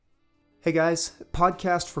Hey guys,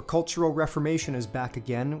 Podcast for Cultural Reformation is back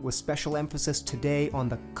again with special emphasis today on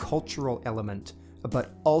the cultural element,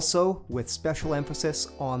 but also with special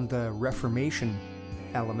emphasis on the Reformation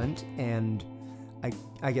element, and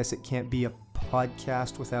I guess it can't be a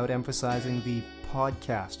podcast without emphasizing the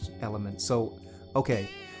podcast element. So, okay,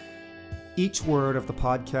 each word of the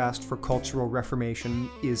Podcast for Cultural Reformation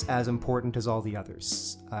is as important as all the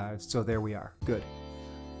others. So there we are. Good.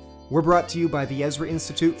 We're brought to you by the Ezra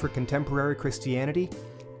Institute for Contemporary Christianity,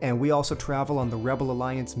 and we also travel on the Rebel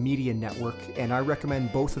Alliance Media Network, and I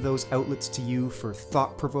recommend both of those outlets to you for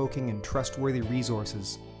thought-provoking and trustworthy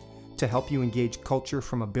resources to help you engage culture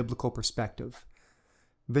from a biblical perspective.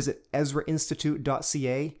 Visit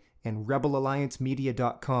EzraInstitute.ca and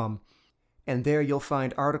RebelAllianceMedia.com, and there you'll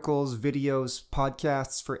find articles, videos,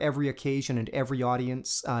 podcasts for every occasion and every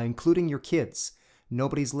audience, including your kids.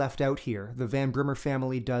 Nobody's left out here. The Van Brimmer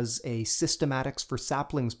family does a Systematics for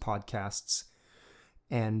Saplings podcasts,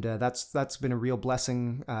 and that's been a real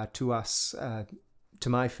blessing to us, to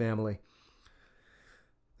my family.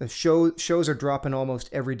 The shows are dropping almost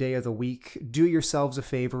every day of the week. Do yourselves a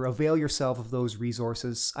favor, avail yourself of those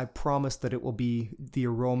resources. I promise that it will be the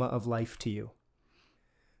aroma of life to you.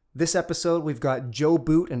 This episode, we've got Joe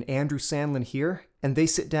Boot and Andrew Sandlin here, and they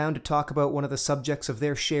sit down to talk about one of the subjects of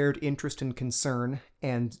their shared interest and concern,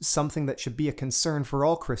 and something that should be a concern for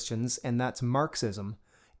all Christians, and that's Marxism,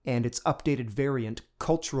 and its updated variant,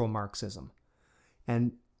 cultural Marxism.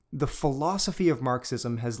 And the philosophy of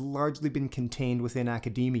Marxism has largely been contained within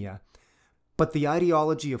academia, but the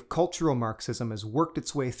ideology of cultural Marxism has worked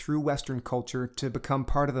its way through Western culture to become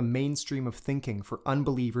part of the mainstream of thinking for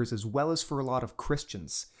unbelievers as well as for a lot of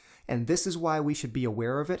Christians. And this is why we should be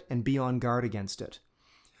aware of it and be on guard against it.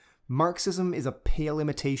 Marxism is a pale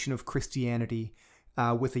imitation of Christianity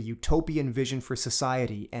with a utopian vision for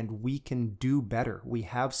society, and we can do better. We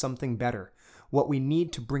have something better. What we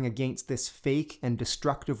need to bring against this fake and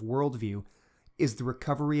destructive worldview is the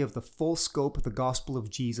recovery of the full scope of the gospel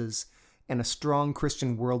of Jesus and a strong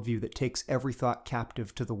Christian worldview that takes every thought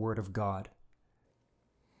captive to the Word of God.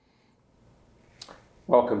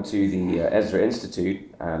 Welcome to the Ezra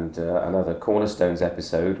Institute and another Cornerstones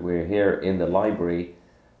episode. We're here in the library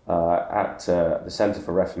at the Center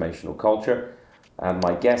for Reformational Culture, and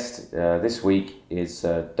my guest this week is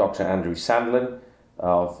Dr. Andrew Sandlin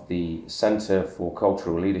of the Center for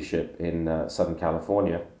Cultural Leadership in Southern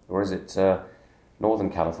California. Or is it Northern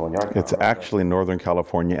California? It's actually Northern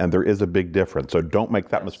California, and there is a big difference, so don't make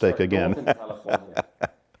that mistake again. Northern California.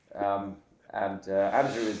 And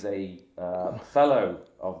Andrew is a fellow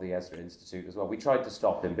of the Ezra Institute as well. We tried to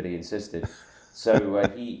stop him, but he insisted. So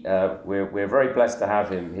we're very blessed to have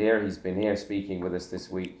him here. He's been here speaking with us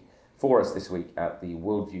this week at the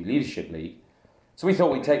Worldview Leadership League. So we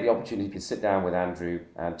thought we'd take the opportunity to sit down with Andrew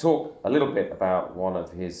and talk a little bit about one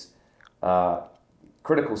of his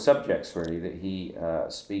critical subjects, really, that he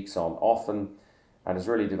speaks on often and has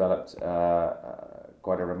really developed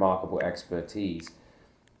quite a remarkable expertise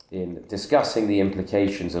in discussing the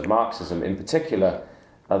implications of Marxism, in particular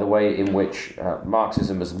the way in which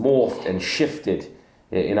Marxism has morphed and shifted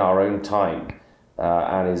in our own time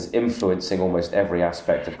and is influencing almost every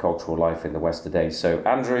aspect of cultural life in the West today. So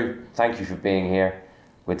Andrew, thank you for being here.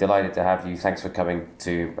 We're delighted to have you. Thanks for coming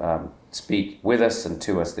to speak with us and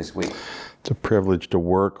to us this week. It's a privilege to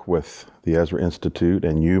work with the Ezra Institute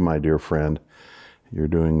and you, my dear friend. You're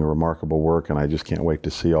doing a remarkable work, and I just can't wait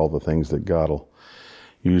to see all the things that God will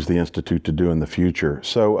use the Institute to do in the future.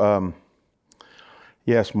 So,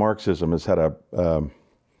 yes, Marxism has had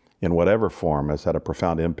in whatever form, has had a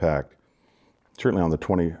profound impact, certainly on the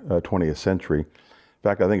 20th century. In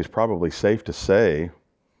fact, I think it's probably safe to say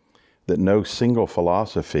that no single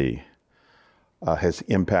philosophy has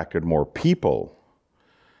impacted more people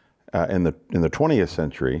in the 20th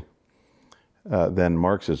century than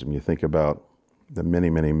Marxism. You think about the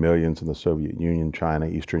many, many millions in the Soviet Union, China,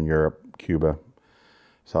 Eastern Europe, Cuba,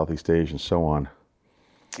 Southeast Asia, and so on.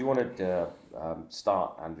 You wanted to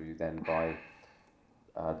start, Andrew, then by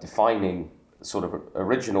defining sort of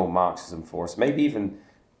original Marxism for us. Maybe even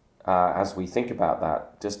as we think about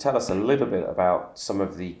that, just tell us a little bit about some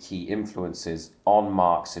of the key influences on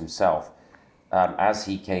Marx himself as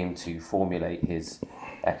he came to formulate his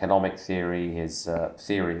economic theory, his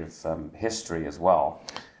theory of history as well.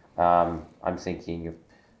 I'm thinking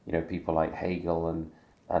of people like Hegel and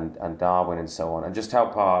Darwin and so on, and just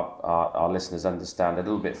help our listeners understand a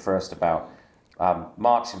little bit first about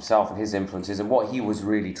Marx himself and his influences and what he was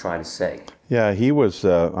really trying to say. Yeah, he was,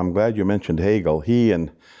 I'm glad you mentioned Hegel. He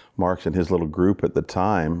and Marx and his little group at the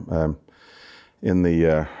time in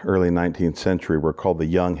the early 19th century were called the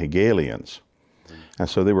Young Hegelians. And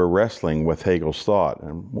so they were wrestling with Hegel's thought. And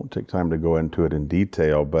I won't take time to go into it in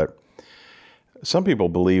detail, but some people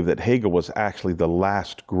believe that Hegel was actually the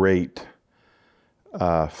last great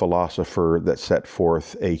philosopher that set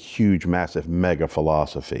forth a huge, massive mega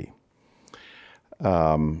philosophy. He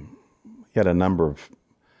had a number of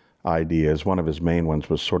ideas. One of his main ones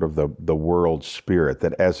was sort of the world spirit,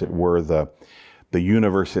 that as it were, the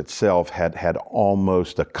universe itself had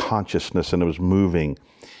almost a consciousness and it was moving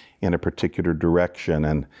in a particular direction.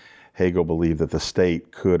 And Hegel believed that the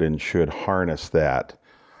state could and should harness that.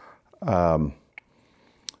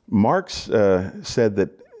 Marx said that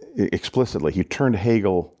explicitly, he turned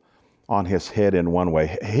Hegel on his head in one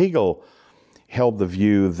way. Hegel held the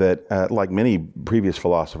view that, like many previous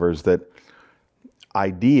philosophers, that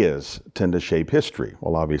ideas tend to shape history.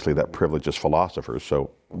 Well, obviously that privileges philosophers,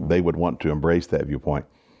 so they would want to embrace that viewpoint.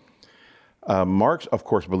 Marx, of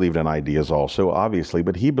course, believed in ideas also, obviously,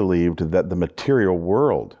 but he believed that the material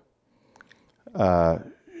world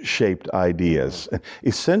shaped ideas.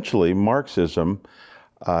 Essentially, Marxism,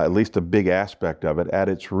 at least a big aspect of it, at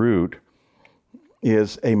its root,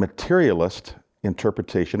 is a materialist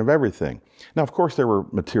interpretation of everything. Now, of course, there were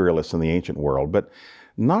materialists in the ancient world, but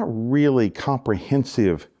not really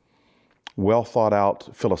comprehensive, well thought out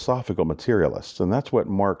philosophical materialists. And that's what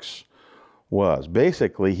Marx was.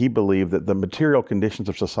 Basically, he believed that the material conditions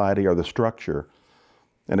of society are the structure,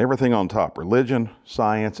 and everything on top, religion,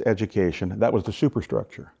 science, education, that was the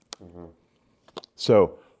superstructure. Mm-hmm.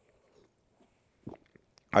 So,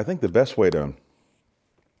 I think the best way to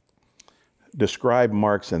describe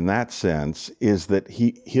Marx in that sense is that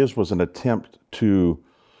his was an attempt to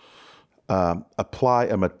apply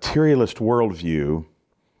a materialist worldview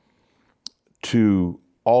to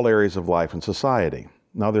all areas of life and society.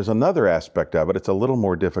 Now, there's another aspect of it. It's a little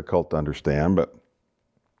more difficult to understand, but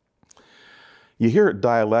you hear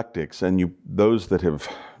dialectics, and those that have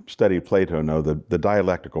studied Plato know the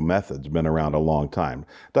dialectical method's been around a long time.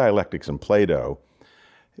 Dialectics in Plato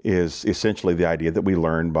is essentially the idea that we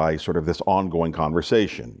learn by sort of this ongoing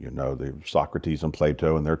conversation. You know, the Socrates and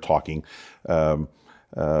Plato, and they're talking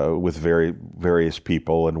with various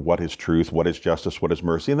people, and what is truth, what is justice, what is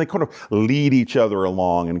mercy, and they kind of lead each other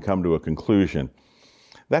along and come to a conclusion.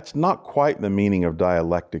 That's not quite the meaning of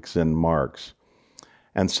dialectics in Marx.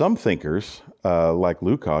 And some thinkers, like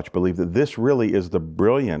Lukács, believe that this really is the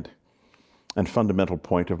brilliant and fundamental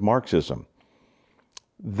point of Marxism,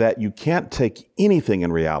 that you can't take anything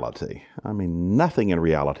in reality, I mean nothing in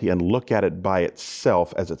reality, and look at it by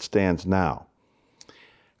itself as it stands now.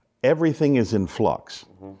 Everything is in flux.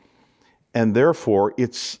 Mm-hmm. And therefore,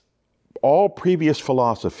 all previous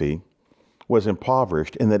philosophy was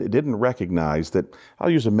impoverished in that it didn't recognize that, I'll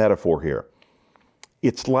use a metaphor here.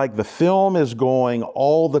 It's like the film is going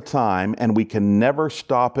all the time and we can never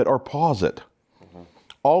stop it or pause it. Mm-hmm.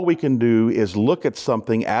 All we can do is look at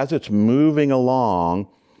something as it's moving along,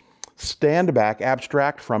 stand back,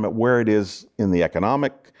 abstract from it where it is in the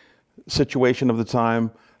economic situation of the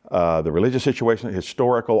time, the religious situation,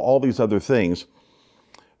 historical, all these other things,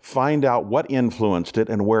 find out what influenced it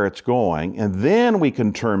and where it's going, and then we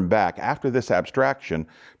can turn back after this abstraction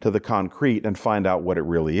to the concrete and find out what it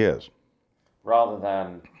really is. Rather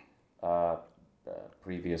than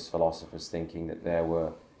previous philosophers thinking that there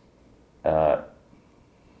were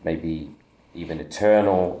maybe even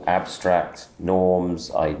eternal, abstract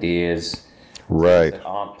norms, ideas, right, that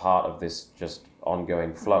aren't part of this just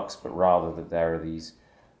ongoing flux, but rather that there are these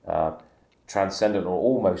transcendent or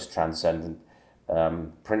almost transcendent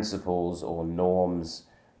principles or norms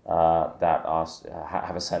that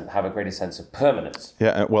have a greater sense of permanence.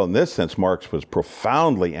 Yeah, well, in this sense, Marx was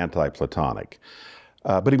profoundly anti-Platonic,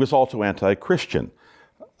 but he was also anti-Christian,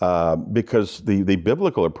 because the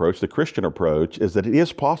biblical approach, the Christian approach, is that it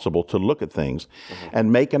is possible to look at things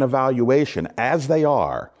and make an evaluation as they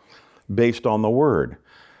are based on the Word.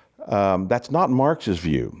 That's not Marx's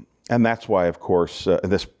view, and that's why, of course,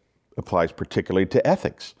 this applies particularly to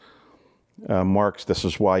ethics. This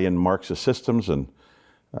is why in Marxist systems and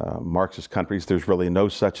Marxist countries, there's really no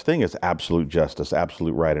such thing as absolute justice,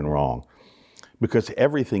 absolute right and wrong, because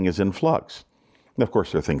everything is in flux. And of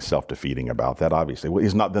course, there are things self-defeating about that, obviously. Well,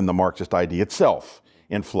 is not then the Marxist idea itself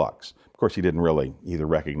in flux? Of course, he didn't really either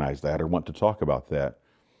recognize that or want to talk about that.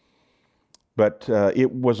 But it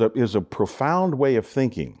was a profound way of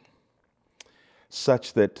thinking,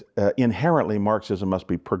 such that inherently Marxism must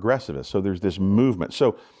be progressivist. So there's this movement.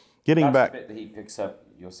 So getting back... That's the bit that he picks up,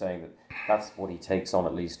 you're saying that that's what he takes on,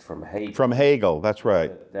 at least from Hegel. From Hegel, that's right.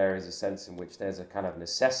 That there is a sense in which there's a kind of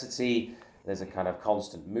necessity, there's a kind of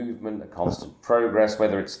constant movement, a constant progress,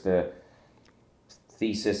 whether it's the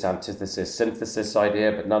thesis, antithesis, synthesis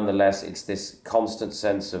idea, but nonetheless, it's this constant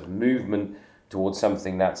sense of movement towards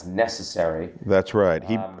something that's necessary. That's right.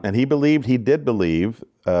 He did believe,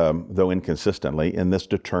 though inconsistently, in this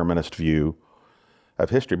determinist view of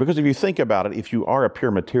history. Because if you think about it, if you are a pure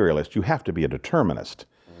materialist, you have to be a determinist.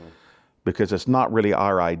 Because it's not really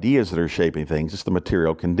our ideas that are shaping things, it's the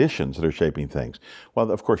material conditions that are shaping things. Well,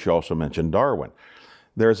 of course, you also mentioned Darwin.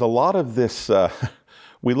 There's a lot of this,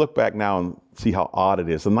 we look back now and see how odd it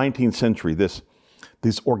is. The 19th century, these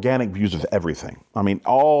organic views of everything. I mean,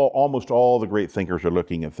 almost all the great thinkers are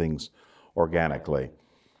looking at things organically.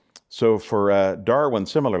 So for Darwin,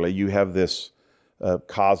 similarly, you have this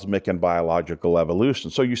cosmic and biological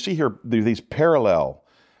evolution. So you see here these parallel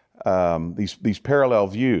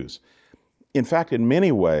views. In fact, in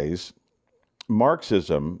many ways,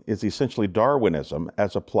 Marxism is essentially Darwinism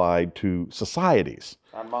as applied to societies.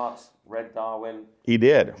 And Marx read Darwin. He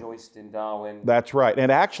did. Rejoiced in Darwin. That's right.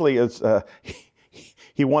 And actually,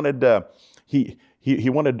 he wanted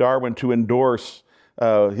Darwin to endorse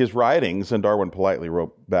his writings, and Darwin politely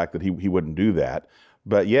wrote back that he wouldn't do that.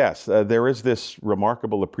 But yes, there is this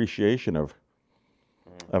remarkable appreciation of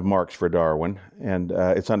Marx for Darwin, and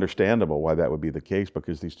it's understandable why that would be the case,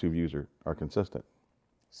 because these two views are consistent.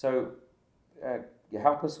 So you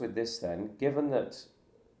help us with this then, given that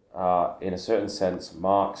in a certain sense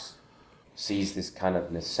Marx sees this kind of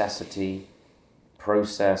necessity,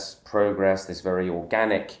 process, progress, this very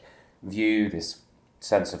organic view, this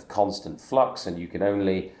sense of constant flux, and you can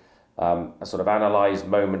only sort of analyze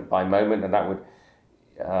moment by moment, and that would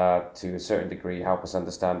to a certain degree help us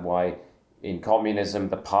understand why in communism,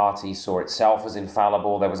 the party saw itself as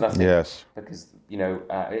infallible. There was nothing, yes, because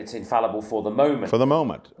it's infallible for the moment. For the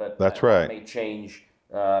moment, but that's right. That may change,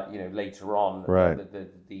 later on. Right.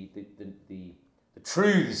 The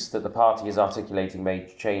truths that the party is articulating may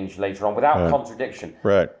change later on without contradiction.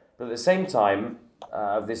 Right. But at the same time,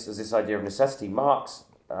 this idea of necessity, Marx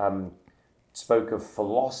spoke of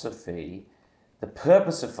philosophy. The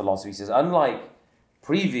purpose of philosophy, he says, unlike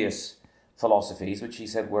previous philosophies, which he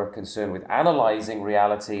said were concerned with analyzing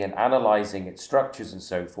reality and analyzing its structures and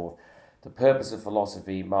so forth. The purpose of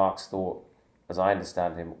philosophy, Marx thought, as I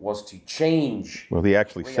understand him, was to change. Well, he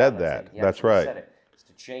actually reality. said that. That's right. Said it. It's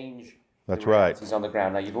to change That's the realities on the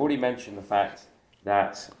ground. Now, you've already mentioned the fact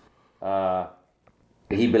that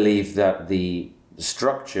he believed that the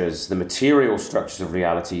structures, the material structures of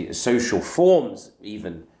reality, social forms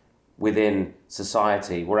even within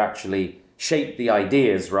society, were actually shape the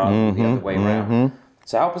ideas rather than the other way around.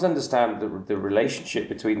 So help us understand the relationship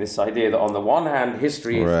between this idea that on the one hand,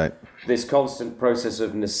 history is this constant process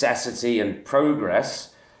of necessity and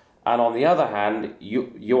progress, and on the other hand,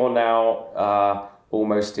 you're now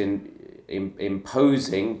almost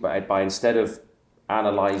imposing, by instead of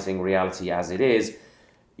analyzing reality as it is,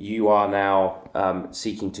 you are now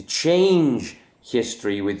seeking to change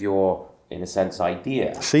history with your, in a sense,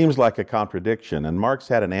 idea. Seems like a contradiction, and Marx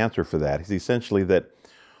had an answer for that. He's essentially that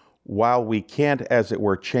while we can't, as it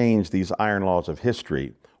were, change these iron laws of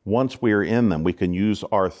history, once we are in them, we can use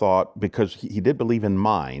our thought, because he did believe in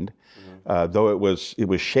mind, though it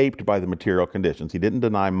was shaped by the material conditions. He didn't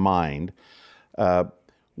deny mind.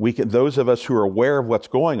 Those of us who are aware of what's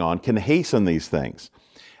going on can hasten these things.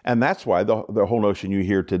 And that's why the whole notion you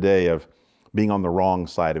hear today of being on the wrong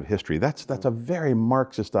side of history, that's a very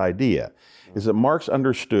Marxist idea, is that Marx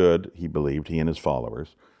understood, he believed, he and his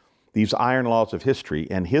followers, these iron laws of history,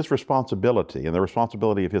 and his responsibility and the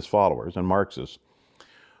responsibility of his followers and Marxists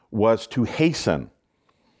was to hasten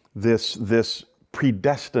this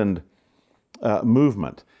predestined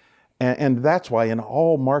movement. And that's why in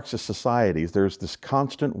all Marxist societies there's this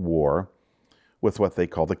constant war with what they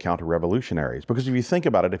call the counter-revolutionaries. Because if you think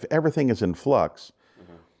about it, if everything is in flux,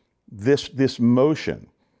 this motion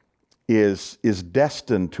is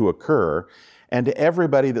destined to occur, and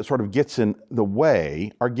everybody that sort of gets in the way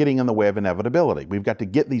are getting in the way of inevitability. We've got to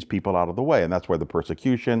get these people out of the way, and that's where the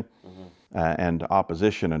persecution and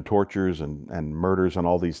opposition and tortures and murders and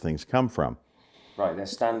all these things come from. Right, they're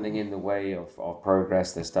standing in the way of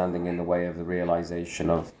progress, they're standing in the way of the realization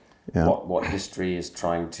of what history is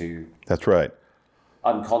trying to... That's right.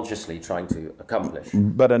 Unconsciously trying to accomplish.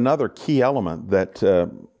 But another key element that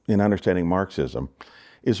in understanding Marxism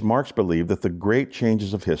is Marx believed that the great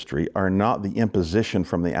changes of history are not the imposition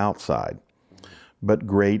from the outside, but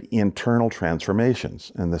great internal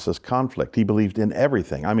transformations. And this is conflict. He believed in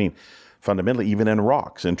everything. I mean, fundamentally, even in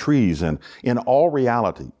rocks and trees and in all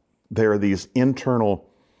reality, there are these internal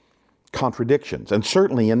contradictions. And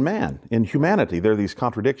certainly in man, in humanity, there are these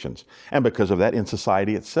contradictions. And because of that, in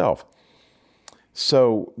society itself.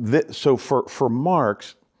 So for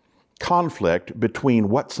Marx, conflict between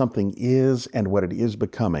what something is and what it is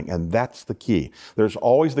becoming. And that's the key. There's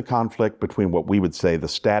always the conflict between what we would say the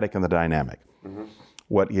static and the dynamic.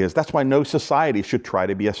 That's why no society should try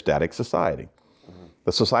to be a static society.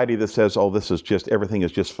 The society that says, oh, everything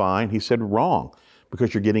is just fine, he said wrong,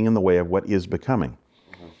 because you're getting in the way of what is becoming.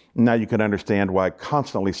 Now you can understand why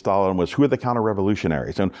constantly Stalin was, who are the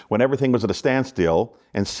counter-revolutionaries? And when everything was at a standstill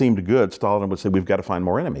and seemed good, Stalin would say, we've got to find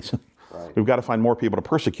more enemies. Right. We've got to find more people to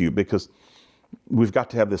persecute, because we've got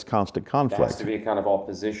to have this constant conflict. There has to be a kind of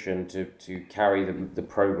opposition to carry the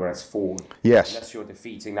progress forward. Yes. Unless you're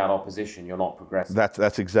defeating that opposition, you're not progressing.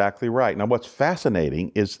 That's exactly right. Now, what's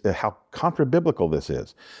fascinating is how contra-biblical this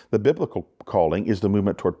is. The biblical calling is the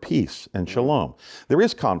movement toward peace and shalom. There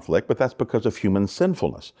is conflict, but that's because of human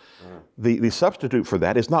sinfulness. The substitute for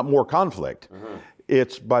that is not more conflict.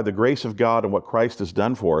 It's by the grace of God and what Christ has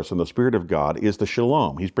done for us, and the Spirit of God is the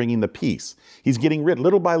shalom. He's bringing the peace. He's getting rid,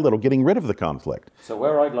 little by little, getting rid of the conflict. So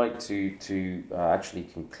where I'd like to actually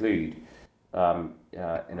conclude in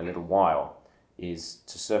a little while is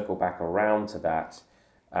to circle back around to that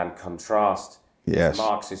and contrast the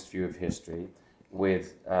Marxist view of history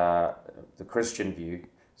with the Christian view.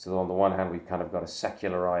 So on the one hand, we've kind of got a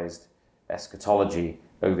secularized eschatology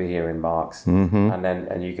over here in Marx,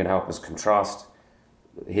 and you can help us contrast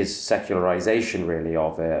his secularization, really,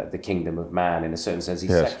 of the kingdom of man. In a certain sense,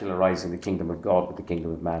 he's secularizing the kingdom of God with the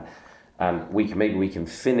kingdom of man, and maybe we can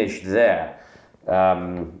finish there,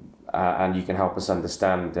 and you can help us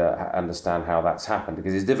understand how that's happened,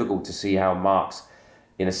 because it's difficult to see how Marx,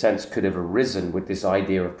 in a sense, could have arisen with this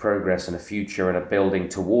idea of progress and a future and a building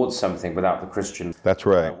towards something without the Christian. That's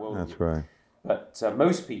right. Worldview. That's right. But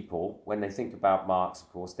most people, when they think about Marx,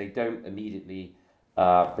 of course, they don't immediately.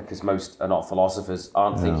 Because most are not philosophers,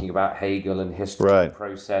 aren't thinking about Hegel and history and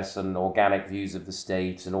process and organic views of the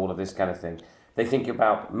state and all of this kind of thing. They think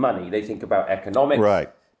about money, they think about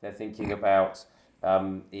economics, they're thinking about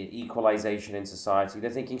equalization in society, they're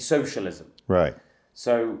thinking socialism. Right.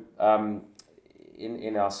 So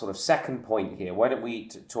in our sort of second point here, why don't we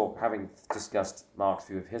talk, having discussed Marx's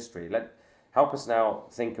view of history, help us now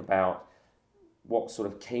think about what sort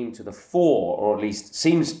of came to the fore, or at least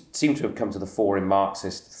seem to have come to the fore in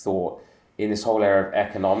Marxist thought in this whole area of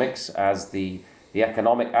economics, as the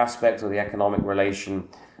economic aspect or the economic relation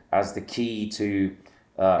as the key to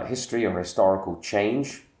history or historical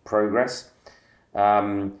change, progress,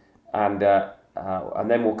 and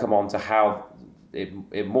then we'll come on to how it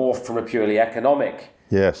morphed from a purely economic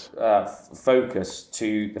focus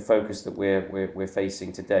to the focus that we're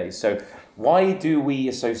facing today. So why do we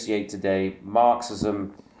associate today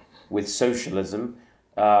Marxism with socialism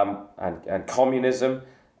and communism,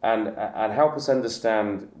 and help us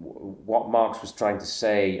understand what Marx was trying to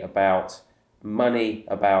say about money,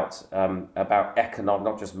 about economic,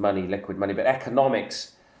 not just money, liquid money, but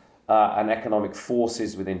economics and economic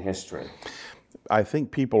forces within history? I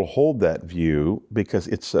think people hold that view because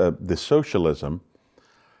it's the socialism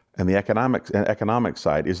and the economic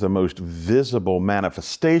side is the most visible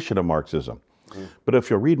manifestation of Marxism. But if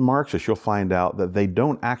you'll read Marxists, you'll find out that they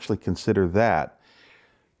don't actually consider that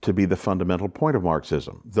to be the fundamental point of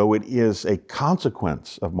Marxism, though it is a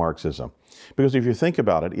consequence of Marxism. Because if you think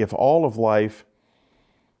about it, if all of life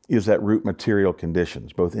is at root material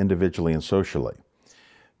conditions, both individually and socially,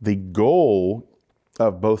 the goal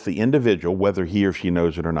of both the individual, whether he or she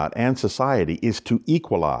knows it or not, and society is to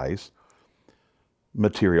equalize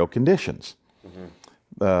material conditions.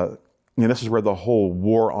 And this is where the whole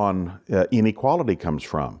war on inequality comes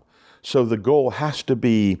from. So the goal has to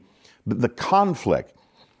be the conflict.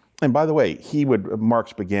 And by the way,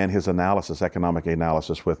 Marx began his analysis, economic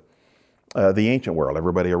analysis, with the ancient world,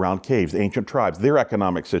 everybody around caves, the ancient tribes, their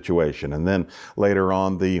economic situation, and then later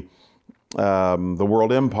on the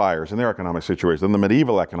world empires and their economic situation, then the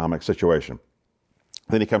medieval economic situation.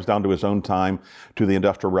 Then he comes down to his own time, to the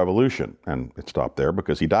Industrial Revolution, and it stopped there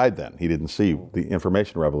because he died then. He didn't see the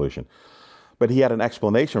Information Revolution. But he had an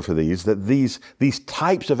explanation for that these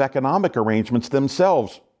types of economic arrangements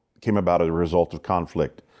themselves came about as a result of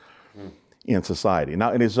conflict in society.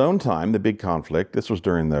 Now, in his own time, the big conflict, this was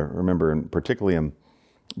during particularly in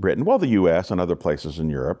Britain, the US and other places in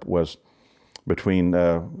Europe, was between,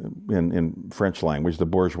 in French language, the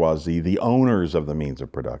bourgeoisie, the owners of the means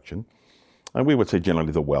of production, and we would say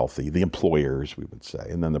generally the wealthy, the employers, we would say,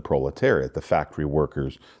 and then the proletariat, the factory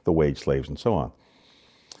workers, the wage slaves, and so on.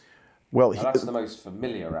 Well, that's the most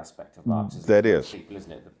familiar aspect of Marxism. That is. People,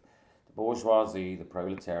 isn't it? The bourgeoisie, the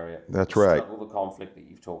proletariat. That's right. All the conflict that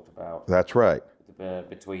you've talked about. That's right.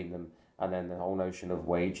 Between them, and then the whole notion of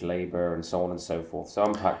wage labor and so on and so forth. So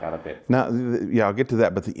unpack that a bit. Now, yeah, I'll get to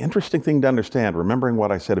that. But the interesting thing to understand, remembering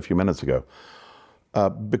what I said a few minutes ago,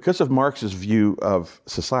 because of Marx's view of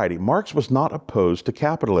society, Marx was not opposed to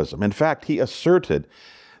capitalism. In fact, he asserted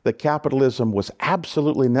that capitalism was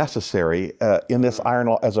absolutely necessary in this iron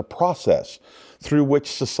law as a process through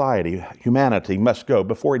which society, humanity, must go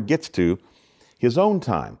before it gets to his own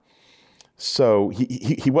time. So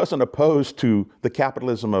he wasn't opposed to the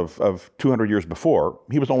capitalism of 200 years before.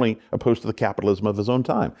 He was only opposed to the capitalism of his own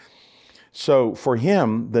time. So for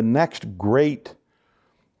him, the next great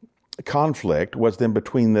conflict was then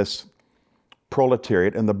between this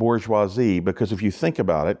proletariat and the bourgeoisie, because if you think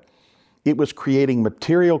about it, it was creating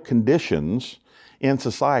material conditions in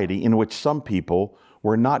society in which some people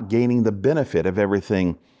were not gaining the benefit of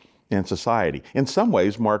everything in society. In some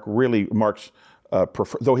ways, Marx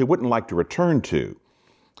though he wouldn't like to return to,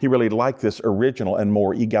 he really liked this original and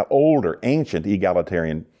more older, ancient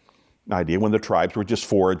egalitarian idea when the tribes were just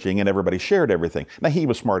foraging and everybody shared everything. Now, he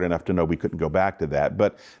was smart enough to know we couldn't go back to that,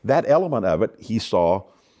 but that element of it he saw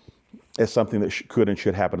as something that could and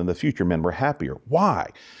should happen in the future. Men were happier. Why?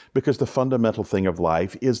 Because the fundamental thing of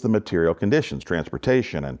life is the material conditions,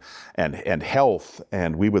 transportation and health,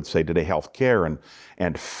 and we would say today health care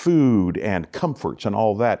and food and comforts and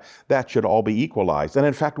all that. That should all be equalized, and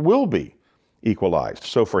in fact will be equalized.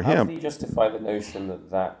 So for him... How do you justify the notion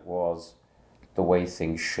that that was the way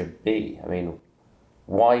things should be? I mean,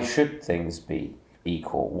 why should things be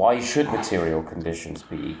equal? Why should material conditions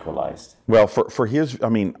be equalized? Well, for his,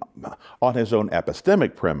 on his own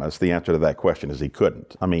epistemic premise, the answer to that question is he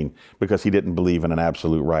couldn't. Because he didn't believe in an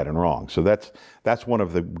absolute right and wrong. So that's one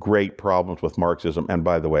of the great problems with Marxism, and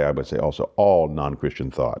by the way, I would say also all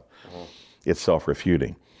non-Christian thought. Mm-hmm. It's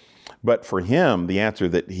self-refuting. But for him, the answer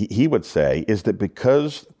that he would say is that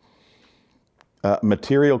because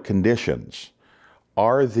material conditions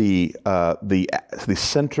are the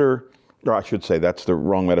center, or I should say that's the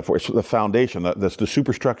wrong metaphor, it's the foundation, that's the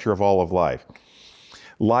superstructure of all of life.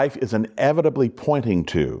 Life is inevitably pointing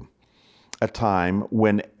to a time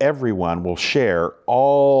when everyone will share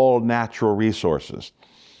all natural resources,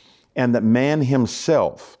 and that man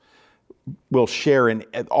himself will share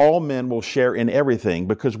all men will share in everything,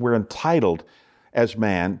 because we're entitled as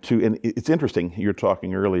man to, and it's interesting, you were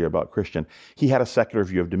talking earlier about Christian, he had a secular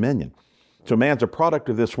view of dominion. So man's a product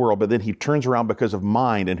of this world, but then he turns around because of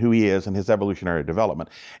mind and who he is and his evolutionary development,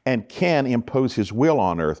 and can impose his will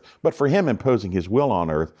on earth. But for him, imposing his will on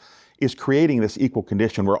earth is creating this equal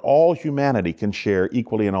condition where all humanity can share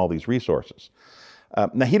equally in all these resources.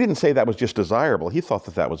 Now, he didn't say that was just desirable. He thought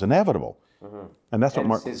that was inevitable. Mm-hmm. And that's what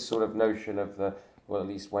Marx... his sort of notion of at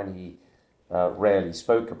least when he rarely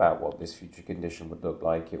spoke about what this future condition would look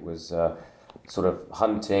like, it was... sort of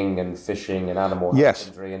hunting and fishing and animal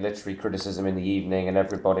husbandry and literary criticism in the evening, and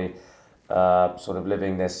everybody sort of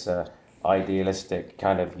living this idealistic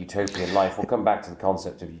kind of utopian life. We'll come back to the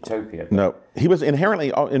concept of utopia. No, he was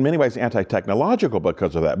inherently, in many ways, anti-technological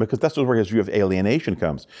because of that, because that's where his view of alienation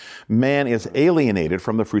comes. Man is alienated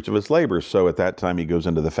from the fruits of his labors. So at that time, he goes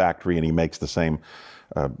into the factory and he makes the same,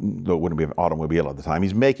 though it wouldn't be an automobile at the time,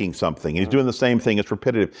 he's making something, and he's doing the same thing, it's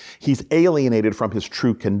repetitive. He's alienated from his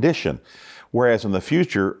true condition. Whereas in the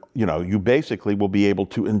future, you basically will be able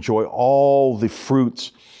to enjoy all the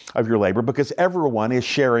fruits of your labor, because everyone is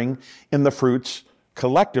sharing in the fruits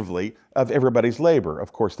collectively of everybody's labor.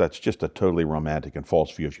 Of course, that's just a totally romantic and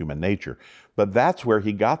false view of human nature. But that's where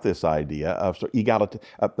he got this idea of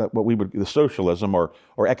what we would, the socialism or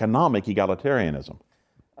economic egalitarianism.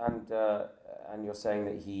 And you're saying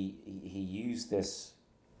that he used this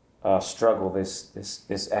struggle,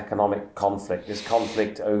 this economic conflict, this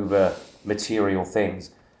conflict over material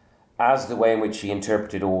things, as the way in which he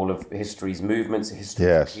interpreted all of history's movements,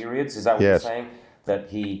 history's periods. Is that what you're saying?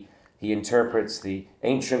 That he interprets the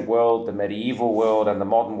ancient world, the medieval world, and the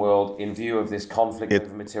modern world in view of this conflict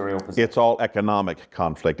over material possession. It's all economic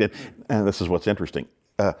conflict. And this is what's interesting.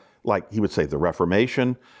 Like he would say, the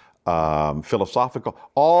Reformation, philosophical,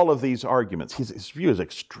 all of these arguments, his view is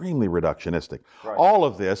extremely reductionistic. Right. All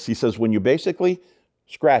of this, he says, when you basically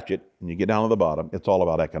scratch it and you get down to the bottom, it's all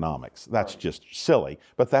about economics. That's just silly,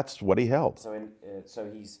 but that's what he held.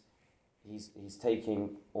 So he's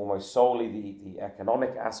taking almost solely the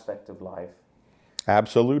economic aspect of life,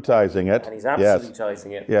 absolutizing it, and he's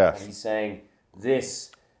absolutizing it. Yes. And he's saying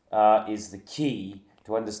this is the key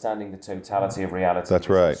to understanding the totality of reality. That's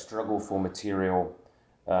right. The struggle for material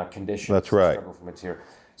conditions. That's right. Struggle for material.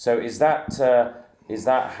 So is that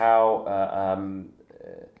how,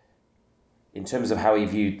 in terms of how he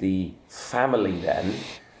viewed the family then,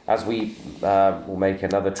 as we will make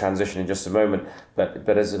another transition in just a moment,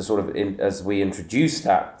 but as a sort of as we introduce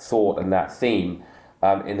that thought and that theme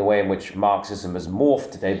in the way in which Marxism has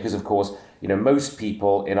morphed today, because of course, most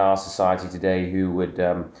people in our society today who would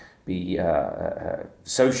be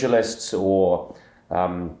socialists or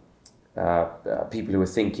people who are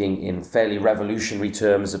thinking in fairly revolutionary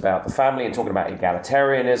terms about the family and talking about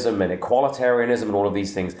egalitarianism and equalitarianism and all of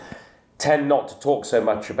these things, tend not to talk so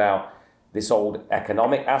much about this old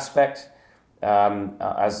economic aspect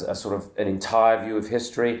as a sort of an entire view of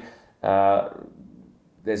history.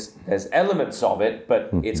 There's elements of it, but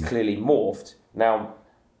it's clearly morphed. Now,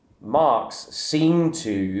 Marx seemed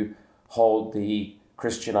to hold the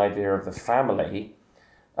Christian idea of the family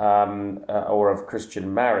or of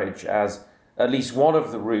Christian marriage as at least one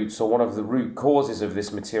of the roots or one of the root causes of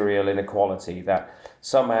this material inequality, that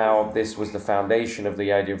somehow this was the foundation of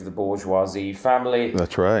the idea of the bourgeoisie family.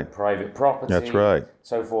 That's right. Private property. That's right.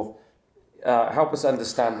 So forth. Help us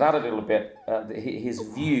understand that a little bit, his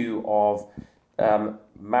view of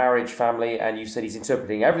marriage, family, and you said he's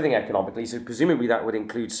interpreting everything economically, so presumably that would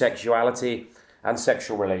include sexuality and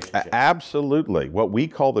sexual relationships. Absolutely. What we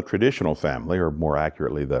call the traditional family, or more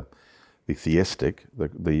accurately, the theistic,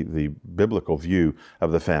 the biblical view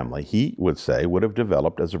of the family, he would say, would have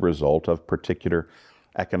developed as a result of particular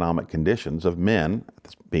economic conditions of men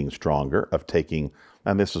being stronger, of taking,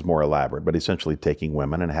 and this is more elaborate, but essentially taking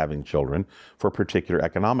women and having children for particular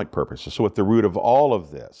economic purposes. So at the root of all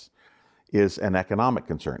of this is an economic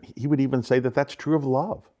concern. He would even say that that's true of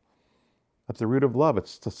love. At the root of love,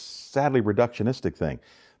 it's a sadly reductionistic thing.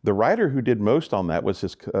 The writer who did most on that was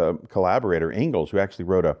his collaborator, Engels, who actually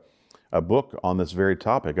wrote a book on this very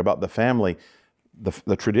topic about the family,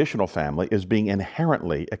 the traditional family, is being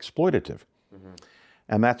inherently exploitative. Mm-hmm.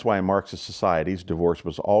 And that's why in Marxist societies, divorce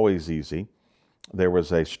was always easy. There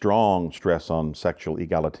was a strong stress on sexual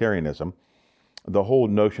egalitarianism. The whole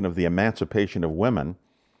notion of the emancipation of women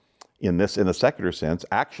in the secular sense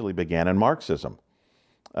actually began in Marxism.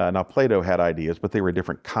 Now, Plato had ideas, but they were a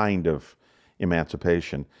different kind of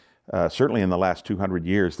emancipation. Certainly in the last 200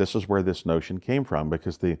 years, this is where this notion came from,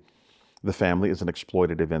 because the family is an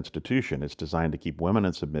exploitative institution. It's designed to keep women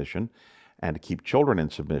in submission and to keep children in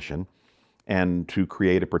submission and to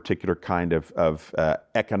create a particular kind of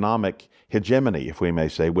economic hegemony, if we may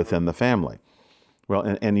say, within the family.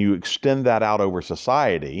 Well, and you extend that out over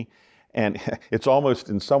society, and it's almost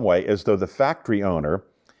in some way as though the factory owner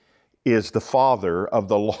is the father of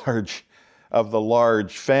the large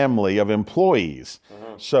family of employees.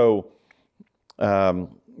 Mm-hmm. So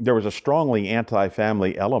there was a strongly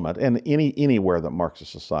anti-family element, and anywhere that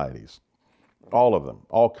Marxist societies, all of them,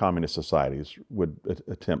 all communist societies would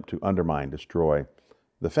attempt to undermine, destroy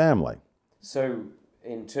the family. So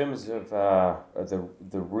in terms of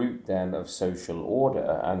the root then of social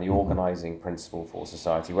order and the organizing principle for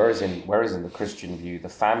society, whereas in the Christian view, the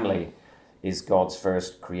family is God's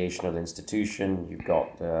first creational institution. You've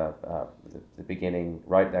got the beginning,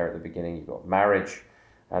 right there at the beginning, you've got marriage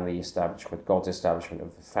and the establishment, God's establishment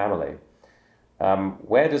of the family.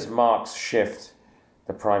 Where does Marx shift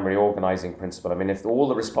the primary organizing principle? I mean, if all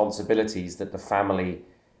the responsibilities that the family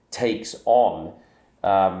takes on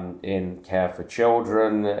in care for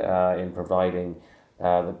children, in providing,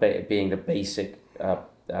 being the basic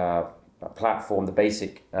platform, the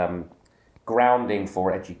basic grounding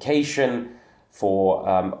for education,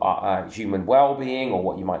 for human well-being, or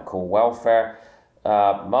what you might call welfare,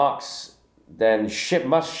 Marx then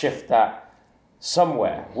must shift that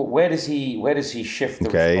somewhere. Where does he shift the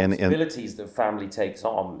responsibilities that family takes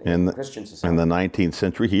on in the Christian society? In the 19th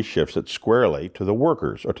century, he shifts it squarely to the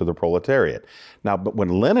workers or to the proletariat. Now, but when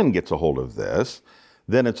Lenin gets a hold of this,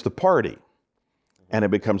 then it's the party. And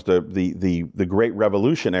it becomes the great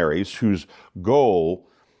revolutionaries whose goal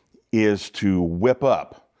is to whip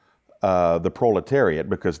up the proletariat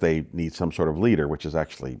because they need some sort of leader, which is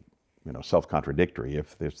actually, self-contradictory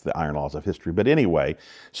if there's the iron laws of history. But anyway,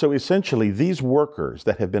 so essentially these workers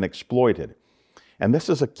that have been exploited, and this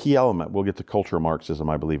is a key element, we'll get to cultural Marxism,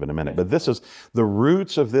 I believe, in a minute, but this is the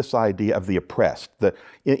roots of this idea of the oppressed.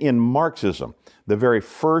 In Marxism, the very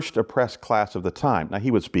first oppressed class of the time, now he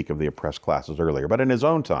would speak of the oppressed classes earlier, but in his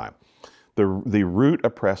own time, the root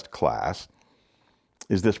oppressed class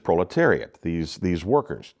is this proletariat, these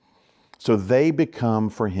workers. So they become,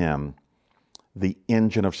 for him, the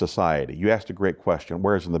engine of society. You asked a great question,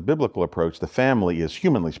 whereas in the biblical approach, the family is,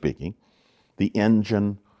 humanly speaking, the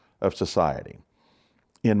engine of society.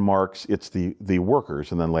 In Marx, it's the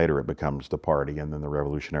workers, and then later it becomes the party, and then the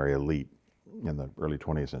revolutionary elite in the early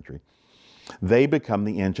 20th century. They become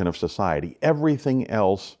the engine of society. Everything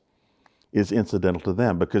else is incidental to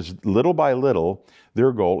them, because little by little,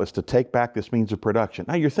 their goal is to take back this means of production.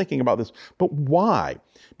 Now you're thinking about this, but why?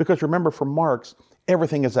 Because remember, for Marx,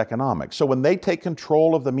 everything is economic. So when they take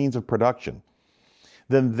control of the means of production,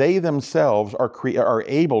 then they themselves are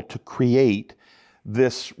able to create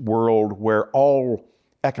this world where all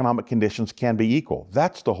economic conditions can be equal.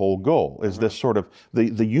 That's the whole goal, is this sort of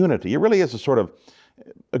the unity. It really is a sort of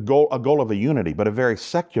a goal of a unity, but a very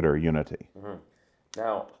secular unity. Mm-hmm.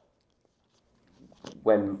 Now,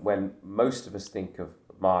 when most of us think of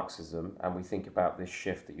Marxism and we think about this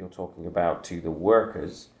shift that you're talking about to the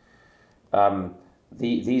workers,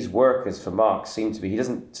 these workers for Marx he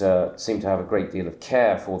doesn't seem to have a great deal of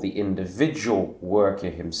care for the individual worker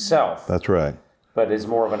himself. That's right. But is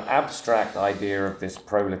more of an abstract idea of this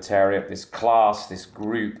proletariat, this class, this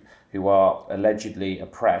group who are allegedly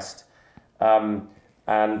oppressed.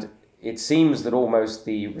 And it seems that almost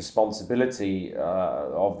the responsibility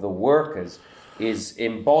of the workers is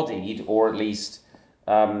embodied, or at least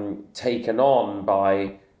taken on,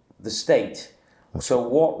 by the state. So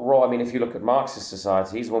what role, I mean, if you look at Marxist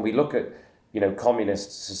societies, when we look at,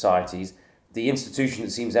 communist societies, the institution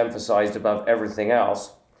that seems emphasized above everything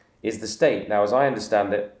else is the state. Now, as I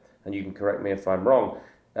understand it, and you can correct me if I'm wrong,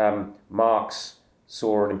 Marx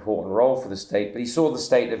saw an important role for the state, but he saw the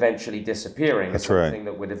state eventually disappearing as something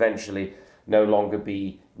that would eventually no longer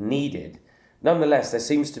be needed. Nonetheless, there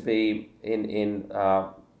seems to be in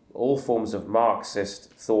all forms of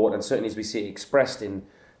Marxist thought, and certainly as we see it expressed in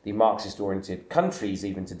the Marxist-oriented countries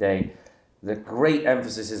even today, the great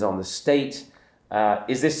emphasis is on the state.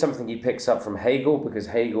 Is this something he picks up from Hegel? Because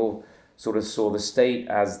Hegel sort of saw the state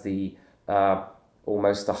as the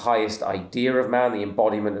almost the highest idea of man, the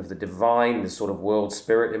embodiment of the divine, the sort of world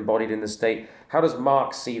spirit embodied in the state. How does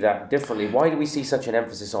Marx see that differently? Why do we see such an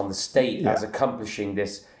emphasis on the state as accomplishing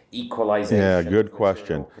this equalization? Yeah, good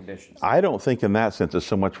question. I don't think in that sense it's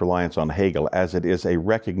so much reliance on Hegel as it is a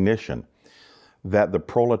recognition that the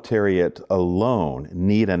proletariat alone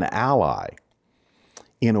need an ally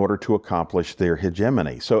in order to accomplish their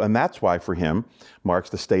hegemony. So, and that's why for him,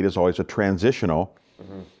 Marx, the state is always a transitional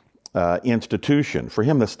institution. For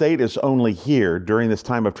him, the state is only here during this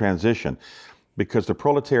time of transition because the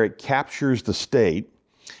proletariat captures the state,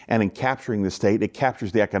 and in capturing the state, it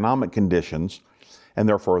captures the economic conditions and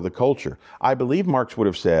therefore the culture. I believe Marx would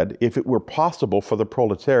have said, if it were possible for the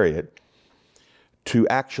proletariat to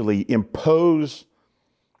actually impose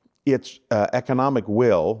its economic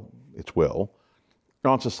will,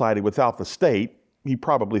 on society without the state, he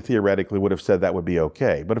probably theoretically would have said that would be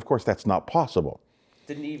okay. But of course, that's not possible.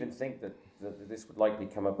 Didn't he even think that this would likely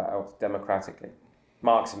come about democratically?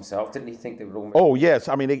 Marx himself, didn't he think that it would almost... Oh, yes.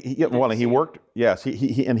 I mean, he worked, yes,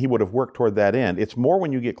 he would have worked toward that end. It's more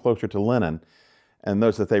when you get closer to Lenin and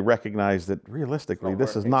those that they recognize that realistically,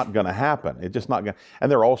 this is not going to happen. It's just not going to...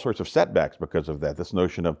 And there are all sorts of setbacks because of that. This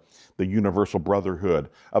notion of the universal brotherhood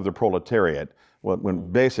of the proletariat.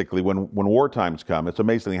 When war times come, it's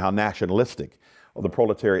amazing how nationalistic the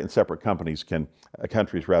proletariat in separate countries can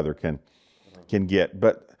get.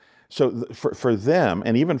 But so for them,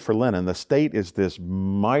 and even for Lenin, the state is this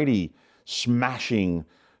mighty smashing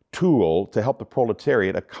tool to help the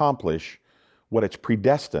proletariat accomplish what it's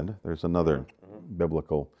predestined. There's another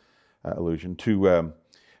biblical allusion to.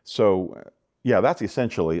 That's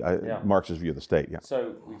essentially Marx's view of the state. Yeah.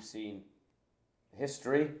 So we've seen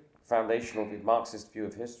history, foundational Marxist view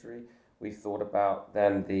of history. We've thought about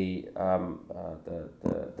then the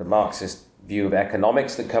Marxist view of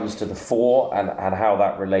economics that comes to the fore, and how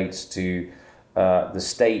that relates to the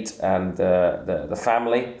state and the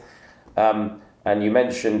family. And you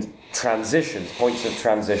mentioned transitions, points of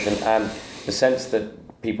transition, and the sense that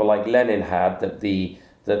people like Lenin had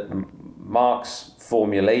that Marx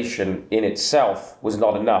formulation in itself was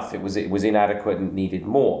not enough. It was inadequate and needed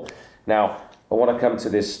more. Now, I want to come to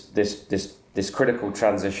this critical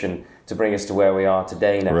transition to bring us to where we are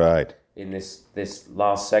today now. Right. In this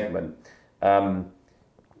last segment,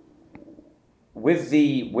 with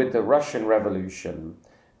the Russian Revolution,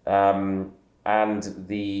 and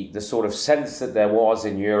the sort of sense that there was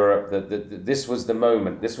in Europe that this was the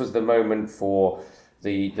moment. This was the moment for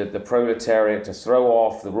the proletariat to throw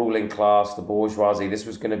off the ruling class, the bourgeoisie. This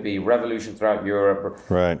was going to be revolution throughout Europe.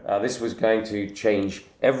 Right. This was going to change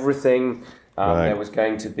everything. There was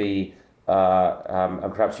going to be,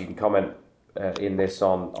 and perhaps you can comment in this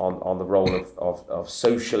on the role of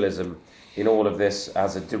socialism in all of this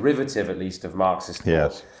as a derivative, at least, of Marxist thought.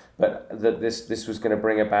 Yes. But that this was going to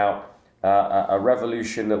bring about a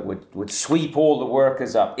revolution that would sweep all the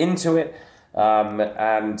workers up into it.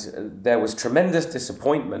 And there was tremendous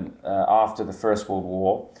disappointment after the First World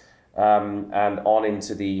War and on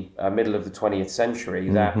into the middle of the 20th century,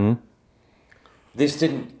 that this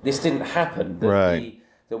didn't happen.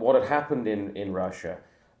 That what had happened in Russia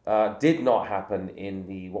did not happen in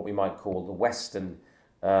the what we might call the Western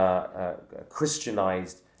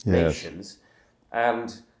Christianized nations,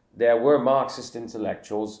 and there were Marxist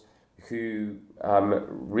intellectuals who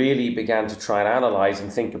really began to try and analyze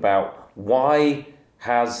and think about why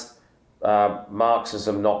has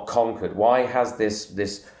Marxism not conquered? Why has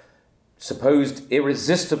this supposed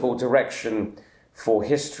irresistible direction for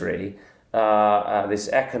history, this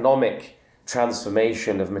economic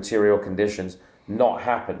transformation of material conditions, not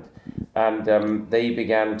happened? And they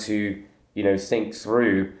began to, think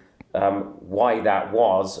through why that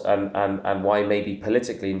was, and why maybe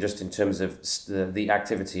politically, and just in terms of the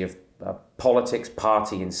activity of politics,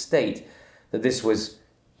 party, and state, that this was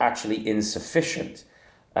actually insufficient,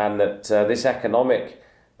 and that this economic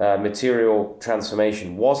material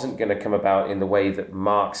transformation wasn't going to come about in the way that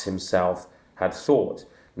Marx himself had thought.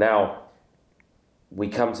 Now, we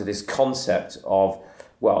come to this concept of,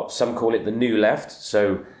 well, some call it the New Left.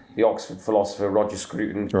 So the Oxford philosopher Roger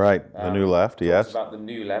Scruton, right, the New Left, yes, talks about the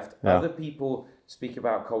New Left. Yeah. Other people speak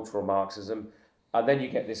about cultural Marxism, and then you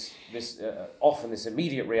get this often this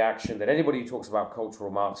immediate reaction that anybody who talks about cultural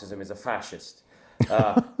Marxism is a fascist,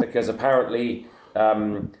 because apparently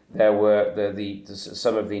there were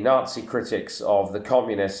some of the Nazi critics of the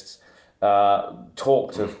communists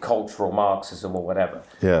talked of cultural Marxism or whatever.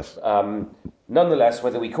 Yes. Nonetheless,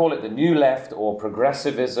 whether we call it the New Left or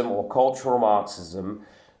progressivism or cultural Marxism,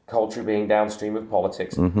 culture being downstream of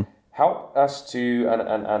politics, help us to,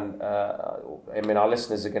 I mean, our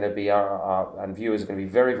listeners are going to be, and viewers are going to be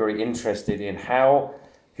very, very interested in how,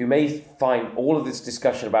 who may find all of this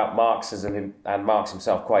discussion about Marxism and Marx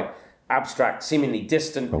himself quite abstract, seemingly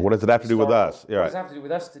distant. But what does it have to do with us? Yeah, what does it have to do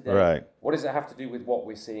with us today? Right. What does it have to do with what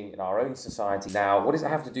we're seeing in our own society now? What does it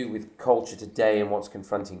have to do with culture today and what's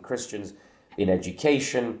confronting Christians in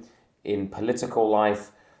education, in political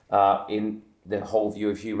life, in the whole view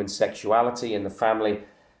of human sexuality and the family?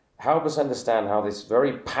 Help us understand how this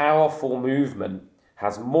very powerful movement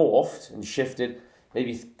has morphed and shifted.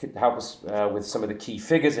 Maybe could help us with some of the key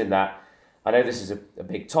figures in that. I know this is a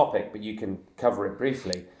big topic, but you can cover it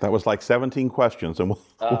briefly. That was like 17 questions, and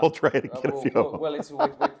we'll try to get a few. We're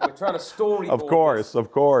trying to storyboard.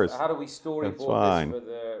 Of course. How do we storyboard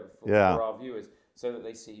this for our viewers, so that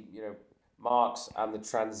they see, Marx and the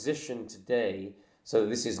transition today, so that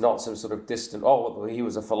this is not some sort of distant, well, he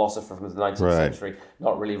was a philosopher from the 19th century,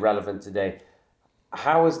 not really relevant today.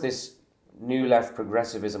 How is this New Left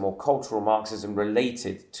progressivism or cultural Marxism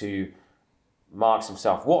related to Marx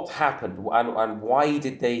himself? What happened, and why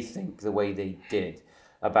did they think the way they did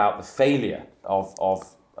about the failure of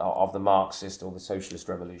the Marxist or the socialist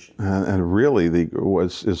revolution? And really,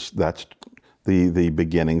 that's the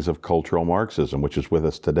beginnings of cultural Marxism, which is with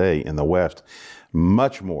us today in the West,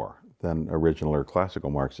 much more than original or classical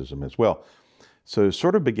Marxism as well. So it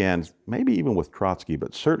sort of began, maybe even with Trotsky,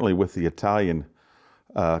 but certainly with the Italian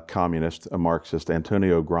communist, Marxist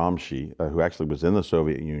Antonio Gramsci, who actually was in the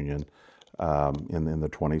Soviet Union in the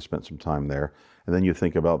 20s, spent some time there. And then you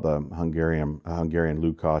think about the Hungarian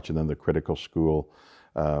Lukács, and then the critical school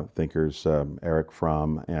thinkers, Erich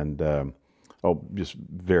Fromm, and just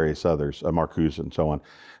various others, Marcuse and so on.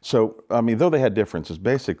 So, I mean, though they had differences,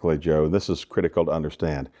 basically, Joe, this is critical to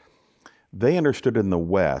understand, they understood in the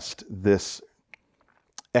West this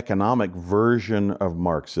economic version of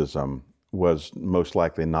Marxism was most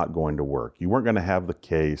likely not going to work. You weren't going to have the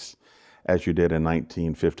case, as you did in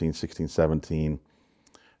 1915, 16, 17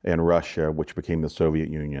 in Russia, which became the Soviet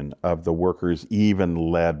Union, of the workers even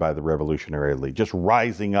led by the revolutionary elite, just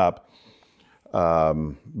rising up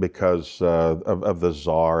because of the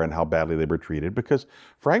Tsar and how badly they were treated. Because,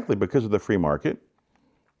 frankly, because of the free market,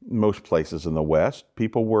 most places in the West,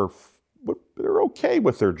 people they're okay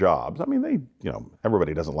with their jobs. I mean,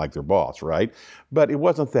 everybody doesn't like their boss, right? But it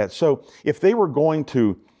wasn't that. So if they were going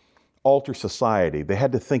to alter society, they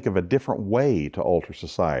had to think of a different way to alter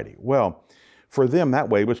society. Well, for them, that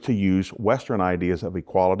way was to use Western ideas of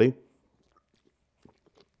equality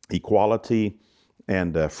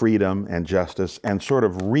and freedom and justice, and sort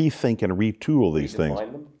of rethink and retool these things.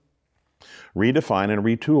 Redefine and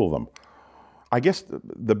retool them. I guess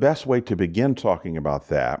the best way to begin talking about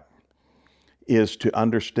that is to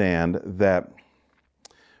understand that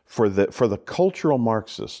for the cultural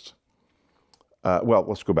Marxists,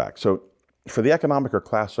 let's go back. So for the economic or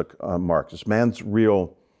classic Marxist, man's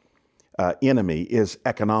real enemy is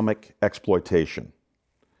economic exploitation.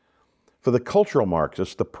 For the cultural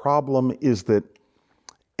Marxist, the problem is that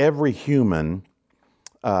every human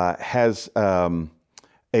has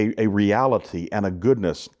a reality and a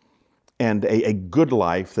goodness and a good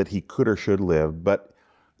life that he could or should live, but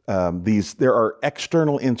there are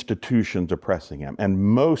external institutions oppressing him, and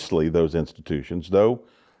mostly those institutions, though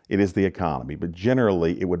it is the economy, but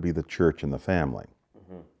generally it would be the church and the family,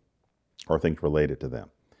 or things related to them.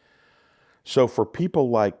 So for people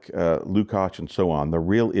like Lukács and so on, the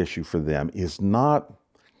real issue for them is not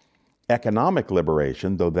economic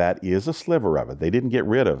liberation, though that is a sliver of it. They didn't get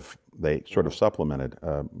rid of, they sort of supplemented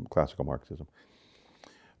classical Marxism.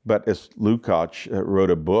 But as Lukács wrote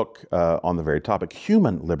a book on the very topic,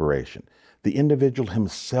 human liberation. The individual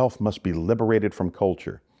himself must be liberated from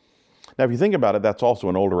culture. Now, if you think about it, that's also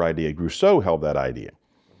an older idea. Rousseau held that idea.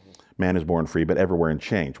 Man is born free, but everywhere in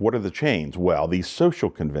chains. What are the chains? Well, these social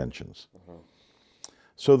conventions.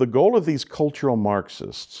 So the goal of these cultural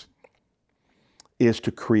Marxists is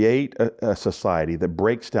to create a society that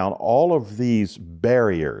breaks down all of these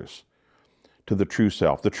barriers to the true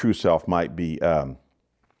self. The true self might be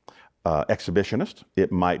exhibitionist,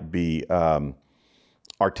 it might be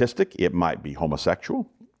artistic, it might be homosexual,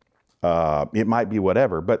 it might be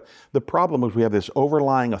whatever. But the problem is we have this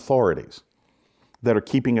overlying authorities that are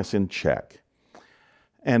keeping us in check.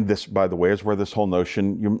 And this, by the way, is where this whole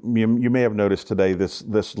notion, you may have noticed today,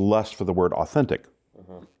 this lust for the word authentic.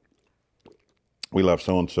 We love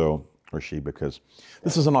so-and-so or she because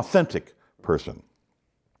this is an authentic person.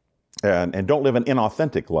 And don't live an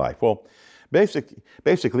inauthentic life. Well,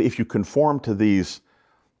 basically, if you conform to these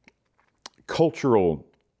cultural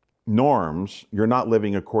norms, you're not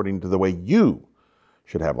living according to the way you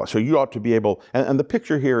should have life. So you ought to be able, and the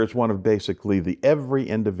picture here is one of basically every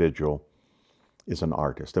individual is an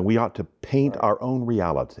artist, and we ought to paint our own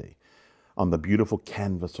reality on the beautiful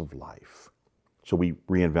canvas of life. So we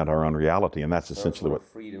reinvent our own reality, and that's essentially what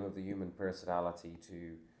freedom of the human personality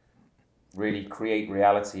to really create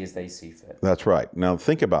reality as they see fit. That's right. Now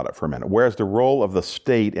think about it for a minute. Whereas the role of the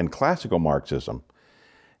state in classical Marxism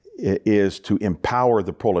is to empower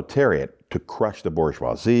the proletariat to crush the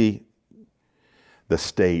bourgeoisie, the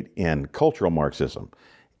state in cultural Marxism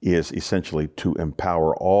is essentially to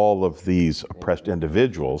empower all of these oppressed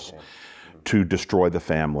individuals to destroy the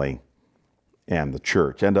family and the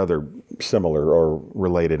church and other similar or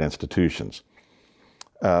related institutions.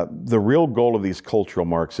 The real goal of these cultural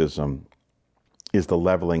Marxism is the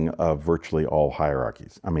leveling of virtually all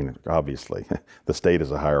hierarchies. I mean, obviously, the state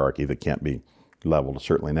is a hierarchy that can't be leveled,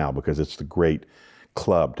 certainly now, because it's the great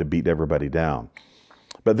club to beat everybody down.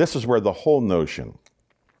 But this is where the whole notion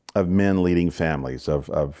of men leading families,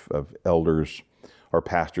 of elders or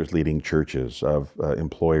pastors leading churches, of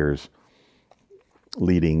employers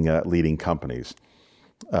leading companies,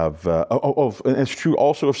 and it's true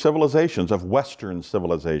also of civilizations, of Western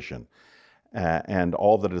civilization, and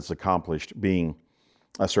all that it has accomplished being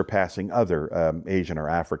surpassing other Asian or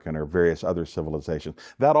African or various other civilizations.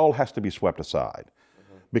 That all has to be swept aside,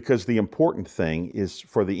 because the important thing is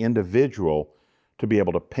for the individual to be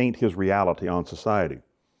able to paint his reality on society.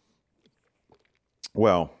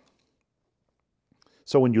 Well,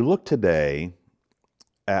 so when you look today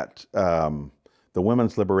at the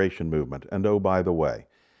women's liberation movement, and oh, by the way,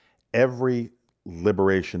 every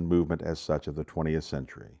liberation movement as such of the 20th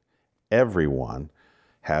century, everyone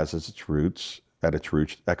has at its roots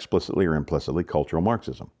explicitly or implicitly cultural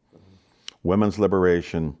Marxism. Women's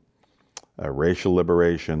liberation, racial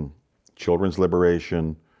liberation, children's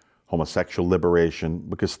liberation, homosexual liberation,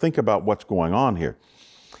 because think about what's going on here.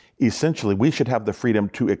 Essentially, we should have the freedom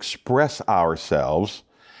to express ourselves,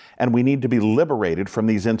 and we need to be liberated from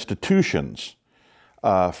these institutions,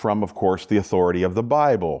 from, of course, the authority of the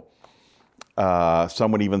Bible.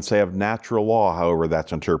 Some would even say of natural law, however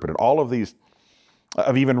that's interpreted. All of these,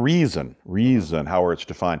 of even reason, however it's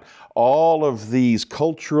defined. All of these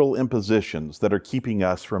cultural impositions that are keeping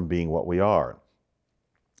us from being what we are.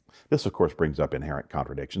 This, of course, brings up inherent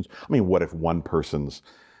contradictions. I mean, what if one person's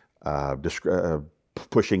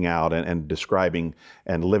pushing out and describing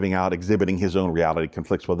and living out, exhibiting his own reality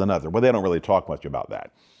conflicts with another? Well, they don't really talk much about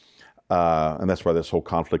that. And that's why this whole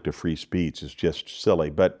conflict of free speech is just silly.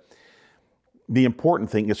 But the important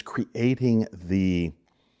thing is creating the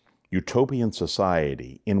utopian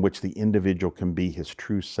society in which the individual can be his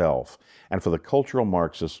true self. And for the cultural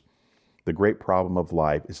Marxists, the great problem of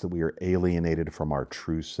life is that we are alienated from our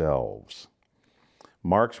true selves.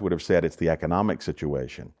 Marx would have said it's the economic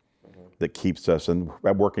situation that keeps us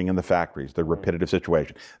working in the factories, the repetitive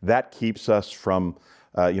situation. That keeps us from,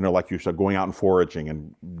 like you said, going out and foraging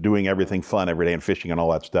and doing everything fun every day and fishing and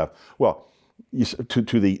all that stuff. Well,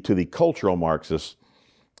 to the cultural Marxists,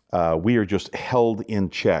 we are just held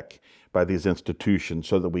in check by these institutions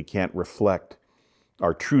so that we can't reflect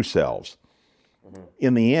our true selves.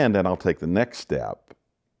 In the end, and I'll take the next step,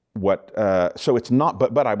 so it's not,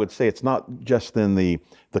 but I would say it's not just then the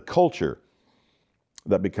culture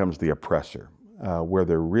that becomes the oppressor. Where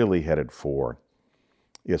they're really headed for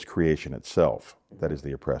is creation itself, that is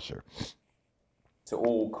the oppressor. So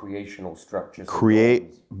all creational structures.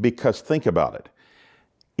 Because think about it.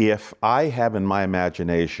 If I have in my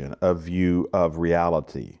imagination a view of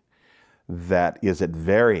reality that is at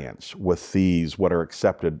variance with these, what are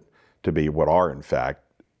accepted to be, what are in fact,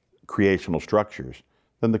 creational structures,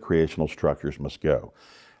 then the creational structures must go.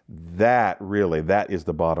 That is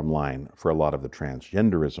the bottom line for a lot of the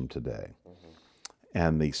transgenderism today.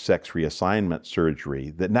 And the sex reassignment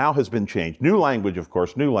surgery that now has been changed. New language, of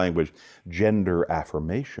course, gender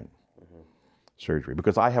affirmation surgery,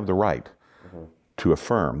 because I have the right to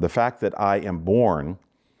affirm. The fact that I am born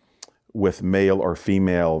with male or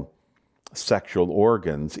female sexual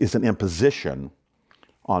organs is an imposition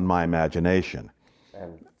on my imagination.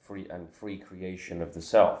 And free creation of the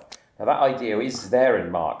self. Now that idea is there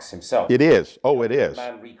in Marx himself. It is. Oh, it is.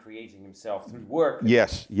 Man recreating himself through work.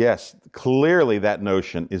 Yes. Clearly that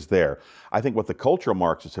notion is there. I think what the cultural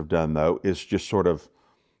Marxists have done, though, is just sort of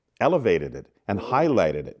elevated it and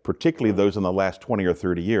highlighted it, particularly those in the last 20 or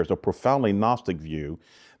 30 years, a profoundly Gnostic view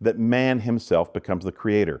that man himself becomes the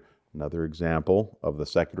creator. Another example of the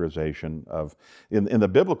secularization of, in the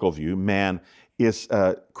biblical view, man is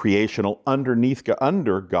creational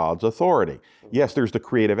under God's authority. Yes, there's the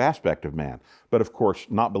creative aspect of man, but of course,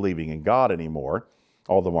 not believing in God anymore,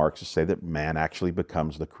 all the Marxists say that man actually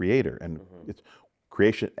becomes the creator. And it's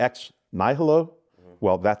creation ex nihilo.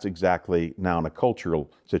 Well, that's exactly now in a cultural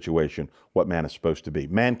situation what man is supposed to be.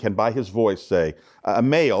 Man can, by his voice, say, a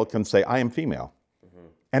male can say, I am female.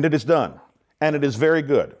 And it is done. And it is very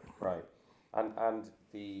good. Right. And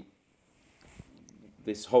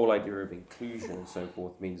this whole idea of inclusion and so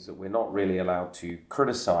forth means that we're not really allowed to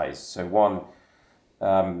criticize. So one,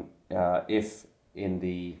 if in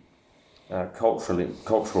the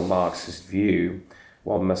cultural Marxist view,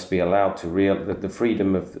 one must be allowed to the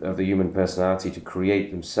freedom of the human personality to create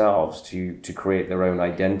themselves, to create their own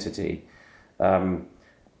identity.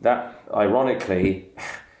 That ironically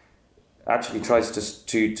actually tries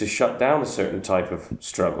to shut down a certain type of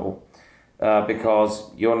struggle, because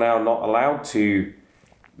you're now not allowed to.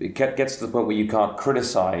 It gets to the point where you can't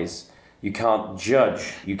criticize, you can't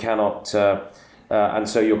judge, you cannot, and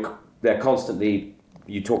so they're constantly.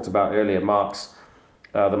 You talked about earlier, Marx.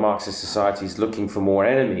 The Marxist society is looking for more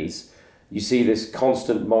enemies. You see this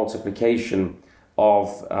constant multiplication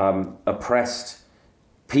of oppressed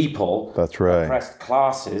people, that's right, oppressed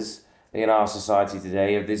classes in our society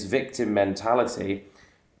today, of this victim mentality,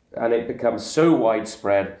 and it becomes so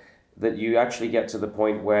widespread that you actually get to the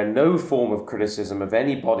point where no form of criticism of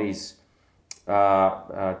anybody's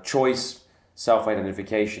choice,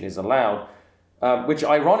 self-identification is allowed, which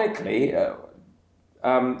ironically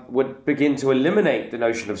would begin to eliminate the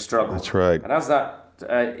notion of struggle. That's right. And as that,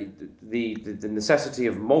 the necessity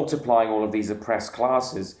of multiplying all of these oppressed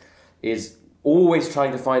classes is always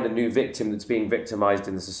trying to find a new victim that's being victimized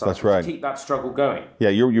in the society. That's right. To keep that struggle going. Yeah,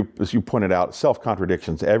 you as you pointed out,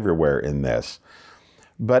 self-contradictions everywhere in this.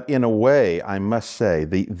 But in a way, I must say,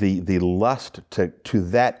 the lust to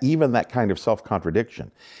that, even that kind of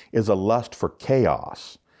self-contradiction, is a lust for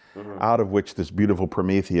chaos, out of which this beautiful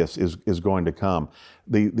Prometheus is going to come.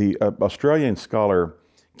 The Australian scholar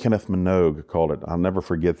Kenneth Minogue called it, I'll never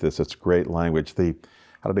forget this, it's great language, how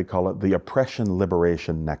did he call it? The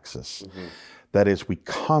oppression-liberation nexus. That is, we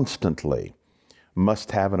constantly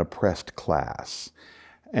must have an oppressed class.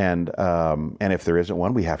 And if there isn't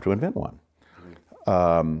one, we have to invent one.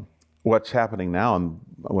 What's happening now, and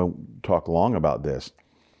I won't talk long about this,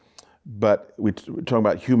 but we're talking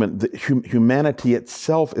about humanity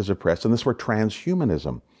itself is oppressed, and this is where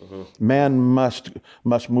transhumanism. Man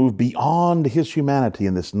must move beyond his humanity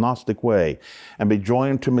in this Gnostic way, and be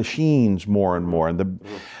joined to machines more and more. And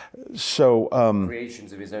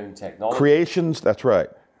creations of his own technology. Creations, that's right.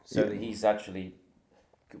 So that he's actually,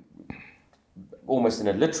 almost in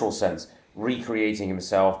a literal sense, recreating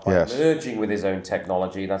himself by merging with his own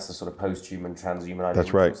technology. That's the sort of post-human, transhuman idea.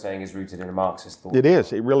 That's right. You're saying is rooted in a Marxist thought. It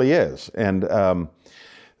is. It really is. And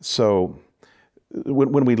so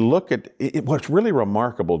when we look at it, what's really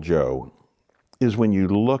remarkable, Joe, is when you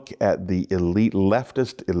look at the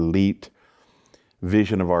leftist elite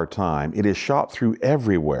vision of our time, it is shot through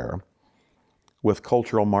everywhere with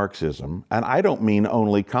cultural Marxism. And I don't mean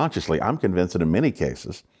only consciously. I'm convinced that in many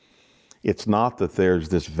cases, it's not that there's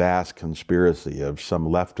this vast conspiracy of some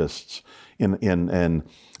leftists in an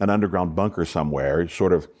underground bunker somewhere,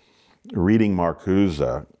 sort of reading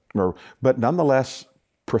Marcuse, but nonetheless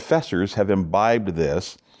professors have imbibed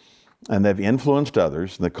this, and they've influenced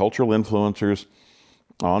others. The cultural influencers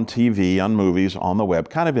on TV, on movies, on the web,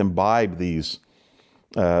 kind of imbibe these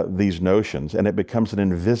notions, and it becomes an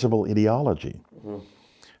invisible ideology.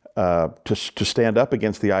 To stand up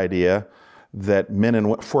against the idea that men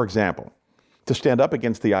and, for example, to stand up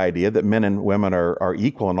against the idea that men and women are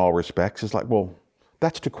equal in all respects is like, well,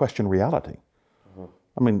 that's to question reality.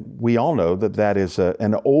 I mean, we all know that is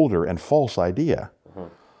an older and false idea.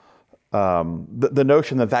 The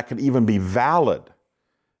notion that could even be valid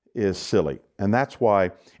is silly. And that's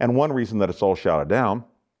why, and one reason that it's all shouted down,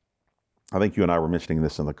 I think you and I were mentioning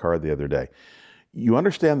this in the car the other day. You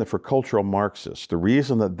understand that for cultural Marxists, the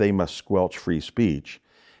reason that they must squelch free speech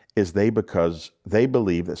is because they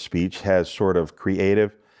believe that speech has sort of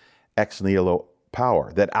creative ex nihilo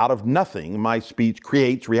power, that out of nothing, my speech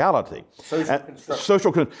creates reality.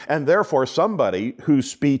 And therefore, somebody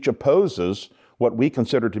whose speech opposes what we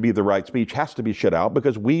consider to be the right speech has to be shut out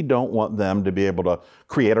because we don't want them to be able to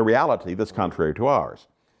create a reality that's contrary to ours.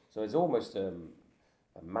 So it's almost a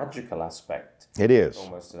magical aspect. It is.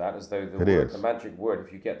 Almost to that, as though the magic word,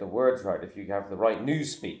 if you get the words right, if you have the right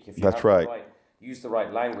newspeak, if you That's right. Use the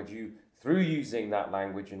right language, through using that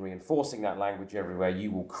language and reinforcing that language everywhere, you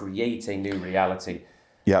will create a new reality.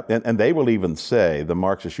 Yeah, and they will even say, the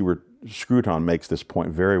Marxist, Scruton makes this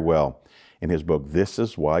point very well in his book, This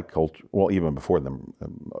is Why Culture, well, even before them,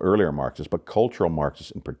 earlier Marxists, but cultural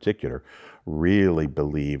Marxists in particular, really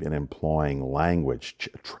believe in employing language.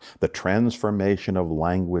 The transformation of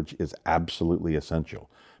language is absolutely essential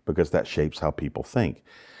because that shapes how people think.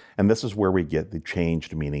 And this is where we get the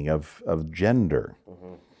changed meaning of gender.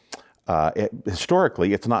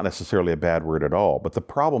 Historically, it's not necessarily a bad word at all, but the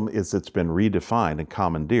problem is it's been redefined and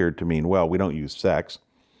commandeered to mean, well, we don't use sex.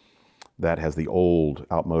 That has the old,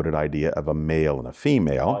 outmoded idea of a male and a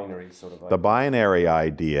female. Binary sort of idea. The binary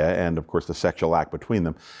idea, and of course the sexual act between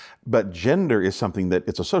them. But gender is something that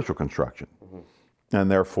it's a social construction. And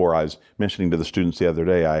therefore, I was mentioning to the students the other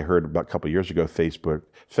day, I heard about a couple of years ago,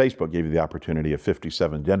 Facebook gave you the opportunity of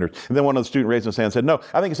 57 genders. And then one of the students raised his hand and said, no,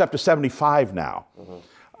 I think it's up to 75 now.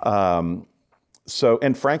 So,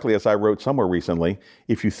 and frankly, as I wrote somewhere recently,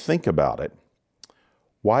 if you think about it,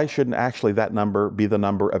 why shouldn't actually that number be the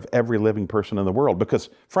number of every living person in the world? Because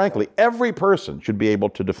frankly, every person should be able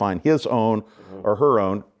to define his own or her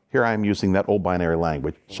own, here I am using that old binary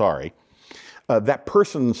language, sorry, that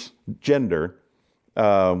person's gender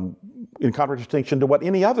in contradistinction to what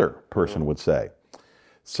any other person would say.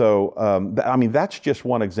 So, I mean, that's just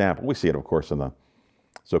one example. We see it, of course, in the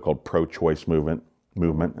so-called pro-choice movement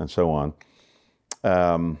and so on.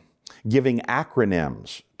 Giving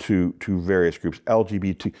acronyms to various groups,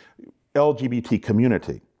 LGBT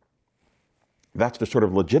community. That's to sort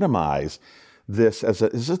of legitimize this as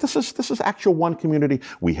this is actual one community.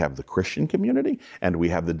 We have the Christian community, and we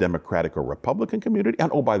have the Democratic or Republican community, and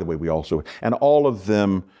oh, by the way, and all of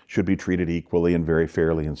them should be treated equally and very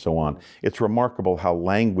fairly and so on. It's remarkable how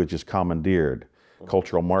language is commandeered.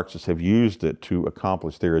 Cultural Marxists have used it to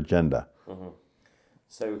accomplish their agenda.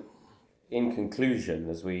 So, in conclusion,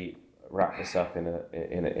 as we wrap this up in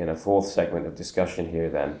a fourth segment of discussion here,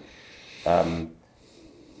 then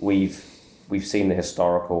we've seen the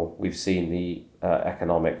historical, we've seen the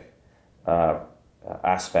economic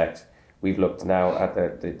aspect. We've looked now at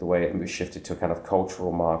the way it shifted to kind of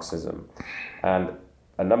cultural Marxism, and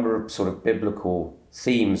a number of sort of biblical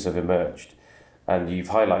themes have emerged, and you've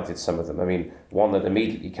highlighted some of them. I mean, one that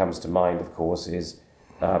immediately comes to mind, of course, is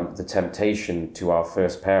the temptation to our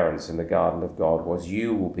first parents in the Garden of God was,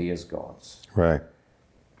 you will be as gods. Right.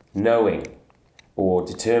 Knowing or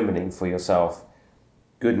determining for yourself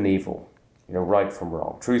good and evil, right from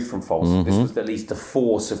wrong, truth from false. This was at least the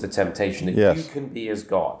force of the temptation, that you can be as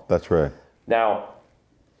God. That's right. Now,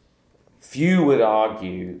 few would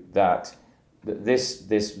argue that this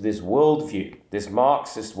worldview, this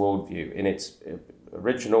Marxist worldview, in its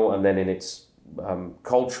original and then in its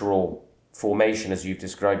cultural formation, as you've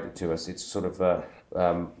described it to us, it's sort of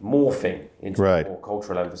morphing into more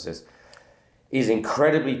cultural emphasis, is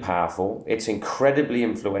incredibly powerful. It's incredibly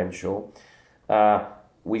influential.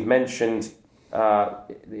 We've mentioned,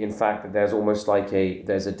 in fact, that there's almost like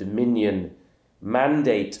there's a dominion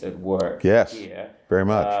mandate at work here. Very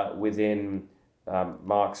much. Within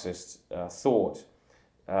Marxist thought,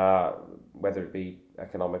 whether it be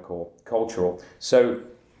economic or cultural. So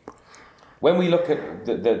when we look at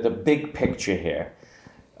the big picture here,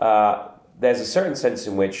 there's a certain sense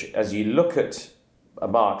in which, as you look at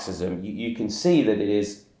Marxism, you can see that it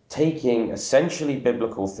is taking essentially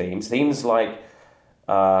biblical themes like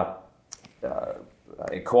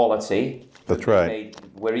equality. That's right.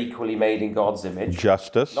 we're equally made in God's image.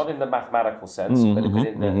 Justice. Not in the mathematical sense, but in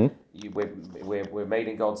the we're made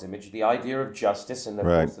in God's image. The idea of justice, and of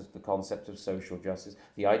course the concept of social justice.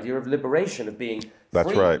 The idea of liberation, of being free.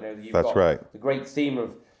 That's right. You've That's got right. The great theme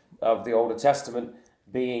of the Older Testament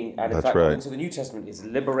being, and in That's fact right. into the New Testament, is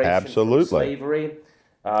liberation Absolutely. from slavery.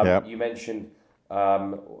 Yep. You mentioned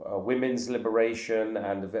women's liberation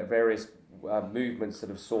and the various movements that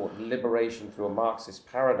have sought liberation through a Marxist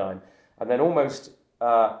paradigm. And then almost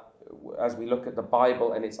as we look at the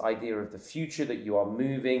Bible and its idea of the future, that you are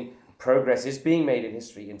moving, progress is being made in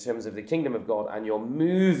history in terms of the kingdom of God, and you're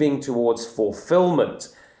moving towards fulfillment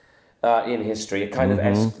in history. A kind of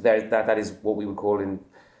that is what we would call, in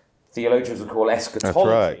theologians would call, eschatology.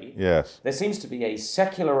 That's right. Yes. There seems to be a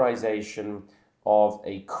secularization of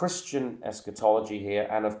a Christian eschatology here,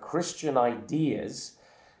 and of Christian ideas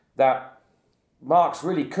that Marx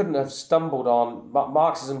really couldn't have stumbled on.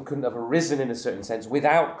 Marxism couldn't have arisen in a certain sense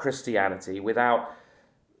without Christianity, without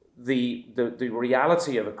the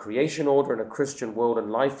reality of a creation order and a Christian world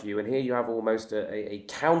and life view. And here you have almost a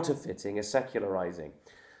counterfeiting, a secularizing.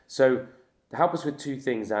 So help us with two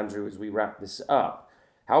things, Andrew, as we wrap this up.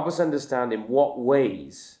 Help us understand in what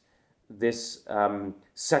ways this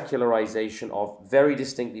secularization of very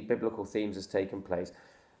distinctly biblical themes has taken place.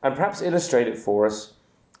 And perhaps illustrate it for us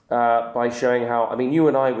by showing how, I mean, you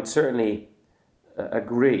and I would certainly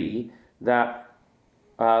agree that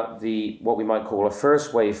what we might call a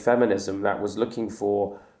first wave feminism that was looking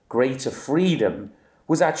for greater freedom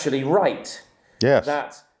was actually right. Yes.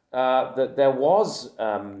 That there was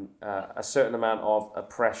a certain amount of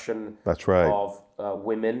oppression. That's right. Of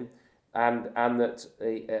women, and that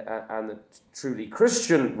truly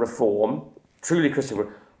Christian reform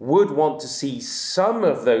would want to see some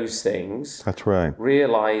of those things. That's right.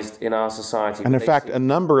 Realized in our society. And in fact, a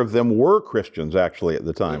number of them were Christians actually at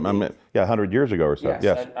the time. I mean, 100 years ago or so.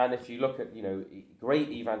 Yes. And if you look at, great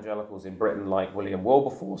evangelicals in Britain like William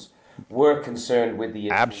Wilberforce were concerned with the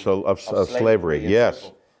issue of slavery.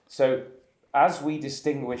 Yes. So as we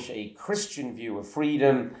distinguish a Christian view of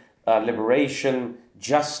freedom, liberation,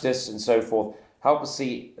 justice, and so forth, help us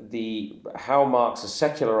see how Marx has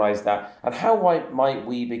secularized that, and how might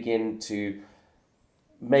we begin to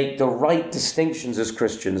make the right distinctions as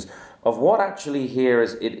Christians of what actually here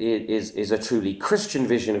is a truly Christian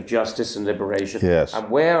vision of justice and liberation, yes. And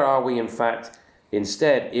where are we in fact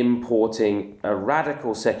instead importing a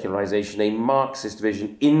radical secularization, a Marxist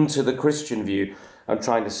vision into the Christian view, and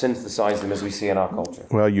trying to synthesize them as we see in our culture.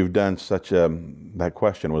 Well, you've done such that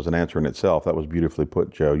question was an answer in itself. That was beautifully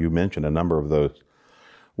put, Joe. You mentioned a number of those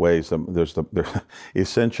ways. There's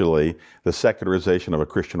essentially the secularization of a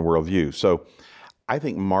Christian worldview. So I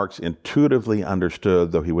think Marx intuitively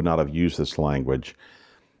understood, though he would not have used this language,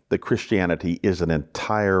 that Christianity is an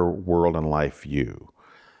entire world and life view.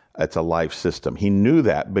 It's a life system. He knew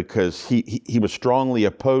that because he was strongly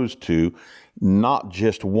opposed to not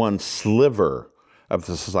just one sliver of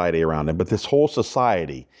the society around him, but this whole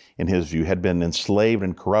society, in his view, had been enslaved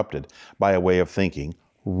and corrupted by a way of thinking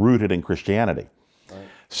rooted in Christianity. Right.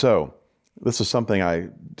 So this is something I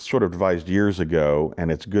sort of devised years ago, and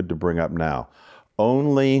it's good to bring up now.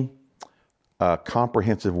 Only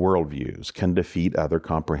comprehensive worldviews can defeat other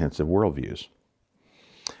comprehensive worldviews.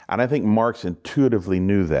 And I think Marx intuitively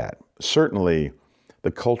knew that. Certainly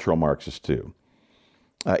the cultural Marxists too.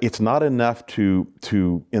 It's not enough to,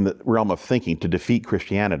 in the realm of thinking, to defeat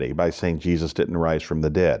Christianity by saying Jesus didn't rise from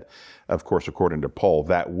the dead. Of course, according to Paul,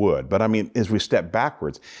 that would. But I mean, as we step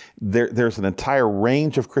backwards, there's an entire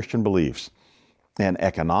range of Christian beliefs in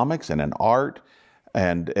economics and in art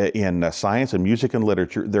and in science and music and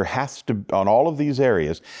literature. There has to, on all of these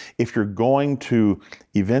areas, if you're going to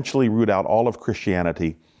eventually root out all of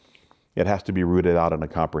Christianity, it has to be rooted out in a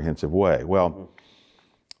comprehensive way. Well,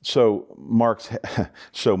 So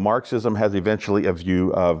Marxism has eventually a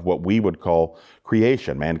view of what we would call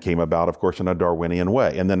creation. Man came about, of course, in a Darwinian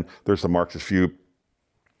way. And then there's the Marxist view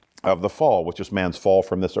of the fall, which is man's fall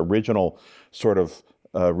from this original sort of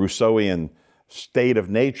Rousseauian state of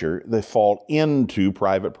nature, the fall into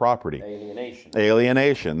private property.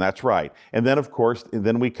 Alienation, that's right. And then, of course,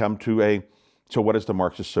 we come to so what is the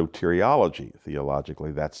Marxist soteriology?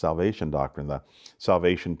 Theologically, that's salvation doctrine. The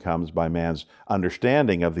salvation comes by man's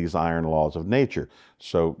understanding of these iron laws of nature,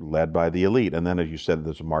 so led by the elite. And then, as you said,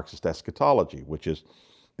 there's a Marxist eschatology, which is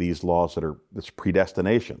these laws this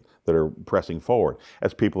predestination that are pressing forward.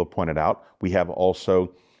 As people have pointed out, we have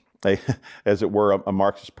also, as it were, a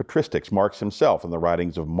Marxist patristics. Marx himself and the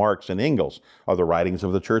writings of Marx and Engels are the writings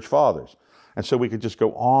of the Church Fathers. And so we could just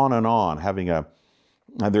go on and on,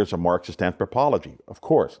 and there's a Marxist anthropology, of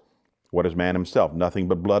course. What is man himself? Nothing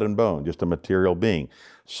but blood and bone, just a material being.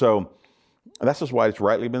 So that's just why it's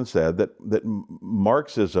rightly been said that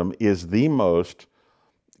Marxism is the most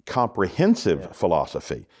comprehensive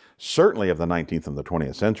philosophy, certainly of the 19th and the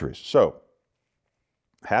 20th centuries. So,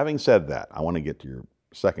 having said that, I want to get to your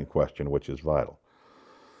second question, which is vital.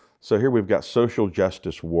 So here we've got social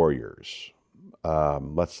justice warriors,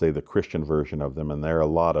 let's say the Christian version of them, and there are a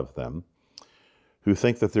lot of them, who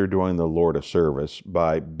think that they're doing the Lord a service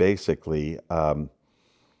by basically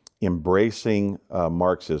embracing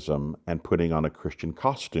Marxism and putting on a Christian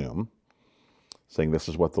costume, saying this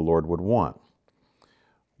is what the Lord would want.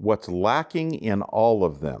 What's lacking in all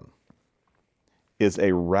of them is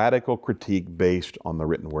a radical critique based on the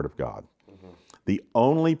written Word of God. Mm-hmm. The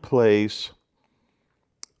only place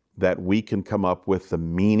that we can come up with the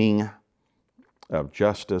meaning of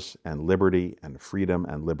justice and liberty and freedom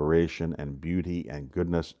and liberation and beauty and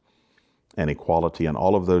goodness and equality and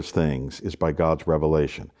all of those things is by God's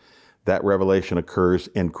revelation. That revelation occurs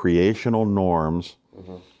in creational norms,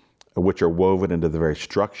 mm-hmm. which are woven into the very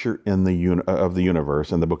structure of the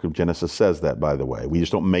universe. And the book of Genesis says that, by the way. We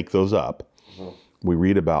just don't make those up. Mm-hmm. We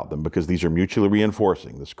read about them because these are mutually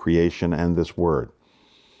reinforcing, this creation and this word.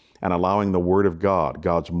 And allowing the Word of God,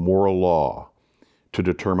 God's moral law, to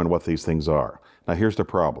determine what these things are. Now, here's the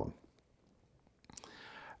problem.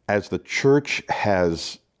 As the church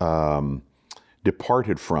has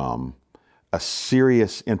departed from a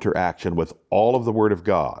serious interaction with all of the Word of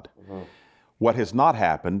God, mm-hmm. what has not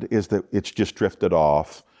happened is that it's just drifted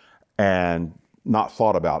off and not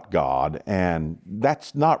thought about God, and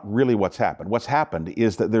that's not really what's happened. What's happened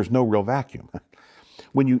is that there's no real vacuum.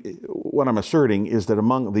 What I'm asserting is that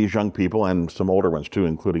among these young people, and some older ones too,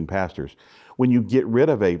 including pastors, when you get rid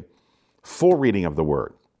of a full reading of the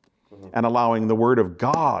Word, mm-hmm. and allowing the Word of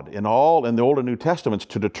God in the Old and New Testaments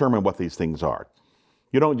to determine what these things are,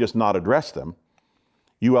 you don't just not address them,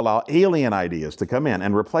 you allow alien ideas to come in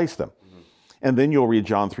and replace them. Mm-hmm. And then you'll read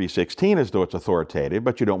John 3:16 as though it's authoritative,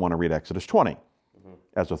 but you don't want to read Exodus 20 mm-hmm.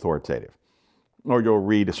 as authoritative. Or you'll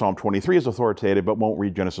read Psalm 23 as authoritative, but won't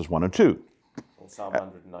read Genesis 1 and 2. Psalm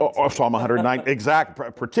 119. Or Psalm 109,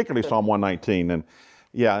 exactly, particularly Psalm 119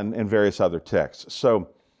 and various other texts. So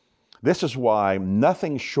this is why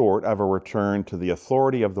nothing short of a return to the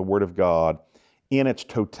authority of the Word of God in its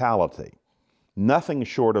totality, nothing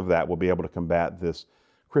short of that will be able to combat this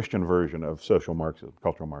Christian version of social Marxism,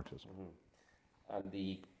 cultural Marxism. Mm-hmm. And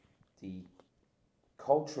the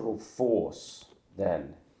cultural force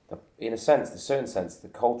then, in a certain sense, the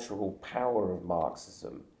cultural power of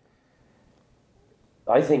Marxism,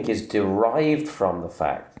 I think, is derived from the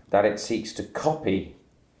fact that it seeks to copy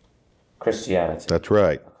Christianity. That's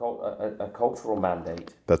right. A cultural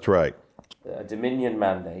mandate. That's right. A dominion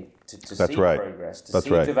mandate to That's see right. progress, to That's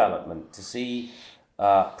see right. development, to see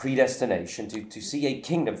predestination, to see a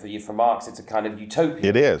kingdom. For Marx, it's a kind of utopia.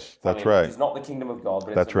 It is. That's right. It's not the kingdom of God,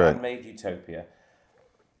 but That's it's a right. man-made utopia.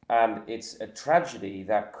 And it's a tragedy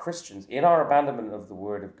that Christians, in our abandonment of the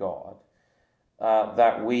Word of God,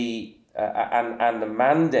 that we and the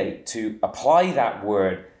mandate to apply that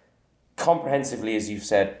word comprehensively, as you've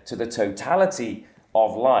said, to the totality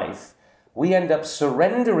of life, we end up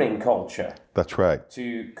surrendering culture. That's right.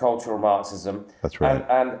 To cultural Marxism. That's right.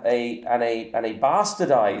 And a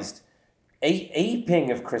bastardized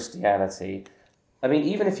aping of Christianity. I mean,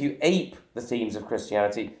 even if you ape the themes of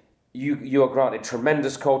Christianity, you are granted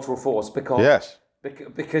tremendous cultural force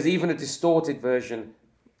because even a distorted version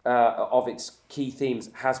of its key themes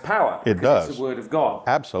has power. It does. It's the Word of God.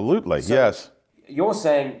 Absolutely, So yes. You're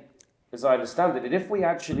saying, as I understand it, that if we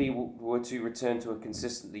actually were to return to a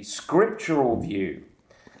consistently scriptural view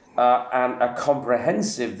and a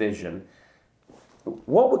comprehensive vision,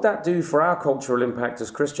 what would that do for our cultural impact as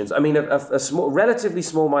Christians? I mean, a relatively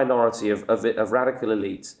small minority of radical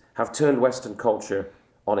elites have turned Western culture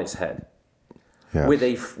on its head. Yes.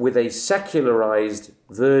 With a secularized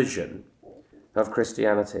version of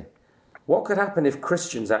Christianity. What could happen if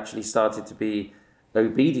Christians actually started to be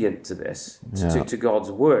obedient to this, to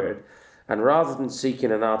God's word, and rather than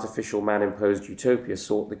seeking an artificial man-imposed utopia,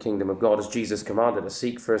 sought the kingdom of God as Jesus commanded us,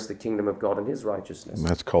 seek first the kingdom of God and his righteousness? And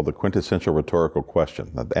that's called the quintessential rhetorical question.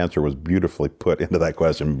 The answer was beautifully put into that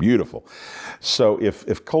question. Beautiful. So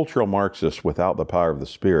if cultural Marxists, without the power of the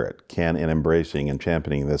Spirit, can, in embracing and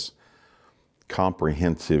championing this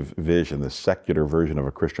comprehensive vision, this secular version of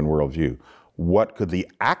a Christian worldview, what could the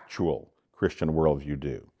actual Christian worldview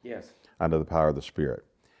do? Yes. Under the power of the Spirit?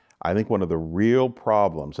 I think one of the real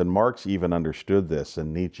problems, and Marx even understood this,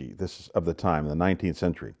 and Nietzsche, this is of the time, the 19th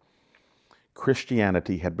century,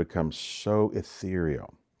 Christianity had become so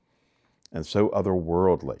ethereal and so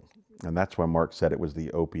otherworldly And that's why Mark said it was the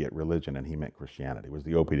opiate religion, and he meant Christianity. It was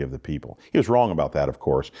the opiate of the people. He was wrong about that, of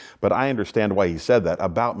course, but I understand why he said that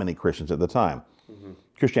about many Christians at the time.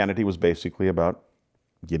 Christianity was basically about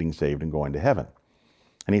getting saved and going to heaven.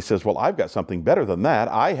 And he says, well, I've got something better than that.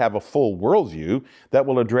 I have a full worldview that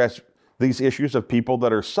will address these issues of people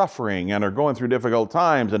that are suffering and are going through difficult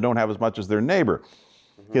times and don't have as much as their neighbor.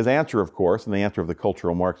 His answer, of course, and the answer of the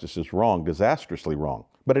cultural Marxist is wrong, disastrously wrong,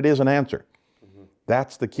 but it is an answer.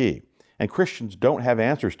 That's the key. And Christians don't have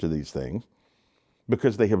answers to these things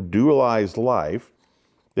because they have dualized life.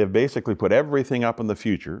 They've basically put everything up in the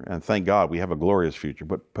future, and thank God we have a glorious future,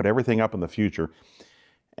 but put everything up in the future,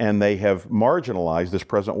 and they have marginalized this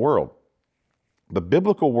present world. The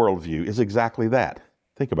biblical worldview is exactly that.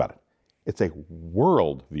 Think about it. It's a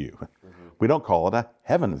world view. We don't call it a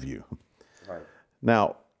heaven view. Right.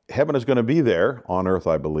 Now, heaven is going to be there on earth,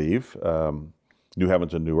 I believe, new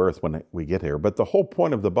heavens and new earth when we get here. But the whole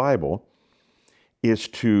point of the Bible is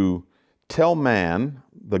to tell man,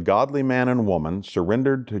 the godly man and woman,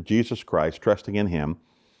 surrendered to Jesus Christ, trusting in Him,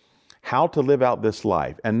 how to live out this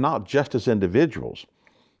life, and not just as individuals,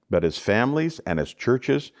 but as families and as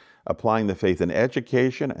churches, applying the faith in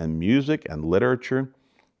education and music and literature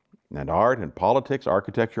and art and politics,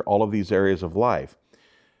 architecture, all of these areas of life.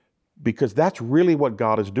 Because that's really what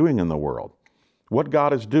God is doing in the world. What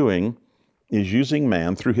God is doing is using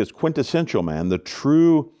man through His quintessential man, the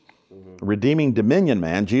true redeeming dominion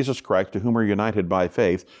man, Jesus Christ, to whom we're united by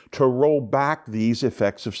faith, to roll back these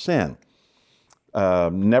effects of sin.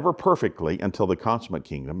 Never perfectly until the consummate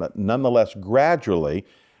kingdom, but nonetheless gradually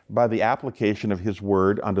by the application of His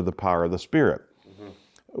word under the power of the Spirit.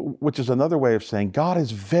 Which is another way of saying God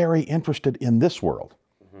is very interested in this world.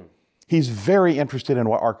 He's very interested in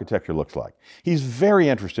what architecture looks like. He's very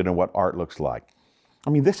interested in what art looks like. I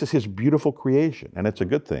mean, this is His beautiful creation, and it's a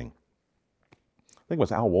good thing. I think it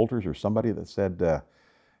was Al Wolters or somebody that said,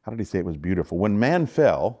 how did he say it was beautiful? When man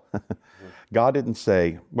fell, God didn't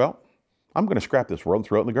say, well, I'm going to scrap this world and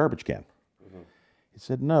throw it in the garbage can. He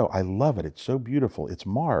said, no, I love it. It's so beautiful. It's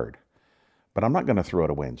marred. But I'm not going to throw it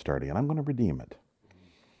away and start again. I'm going to redeem it.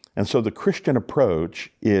 And so the Christian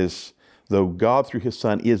approach is, though God through His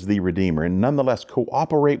Son is the Redeemer, and nonetheless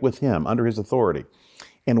cooperate with Him under His authority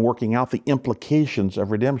in working out the implications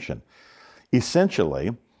of redemption.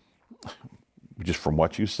 Essentially, just from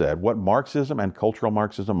what you said, what Marxism and cultural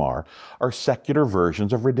Marxism are secular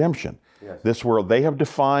versions of redemption. Yes. This world, they have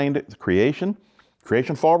defined creation,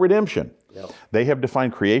 fall, redemption. Yep. They have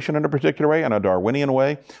defined creation in a particular way, in a Darwinian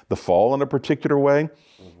way, the fall in a particular way.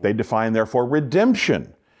 They define, therefore,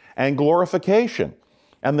 redemption and glorification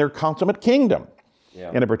and their consummate kingdom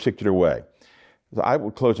in a particular way. So I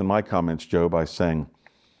will close in my comments, Joe, by saying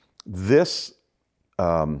this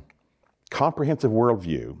comprehensive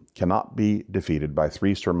worldview cannot be defeated by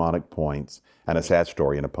 3 sermonic points and a sad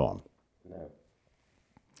story in a poem. No.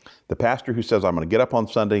 The pastor who says, I'm going to get up on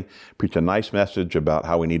Sunday, preach a nice message about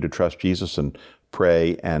how we need to trust Jesus and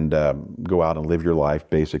pray and go out and live your life,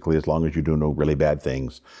 basically, as long as you do no really bad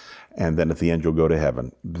things. And then at the end, you'll go to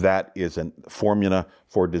heaven. That is a formula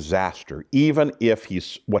for disaster, even if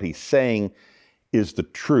what he's saying is the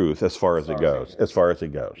truth as far as it goes.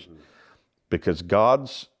 Because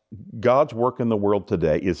God's work in the world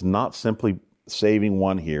today is not simply saving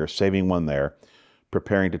one here, saving one there,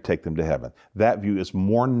 preparing to take them to heaven. That view is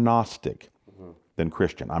more Gnostic than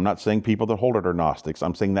Christian. I'm not saying people that hold it are Gnostics.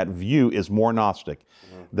 I'm saying that view is more Gnostic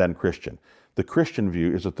than Christian. The Christian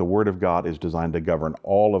view is that the Word of God is designed to govern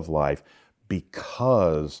all of life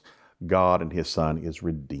because God and His Son is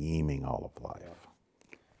redeeming all of life.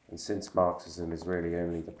 And since Marxism is really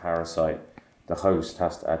only the parasite, the host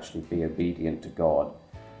has to actually be obedient to God.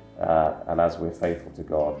 And as we're faithful to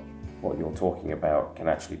God, what you're talking about can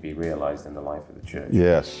actually be realized in the life of the church.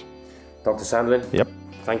 Yes. Dr. Sandlin, Yep.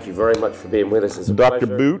 thank you very much for being with us. It's a Dr.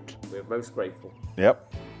 pleasure. Boot. We're most grateful.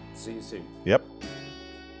 Yep. See you soon. Yep.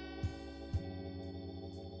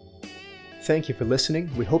 Thank you for listening.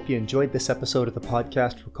 We hope you enjoyed this episode of the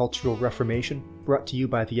podcast for Cultural Reformation, brought to you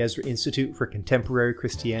by the Ezra Institute for Contemporary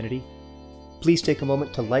Christianity. Please take a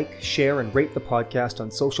moment to like, share, and rate the podcast on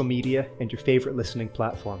social media and your favorite listening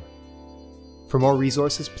platform. For more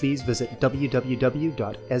resources, please visit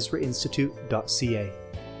www.ezrainstitute.ca.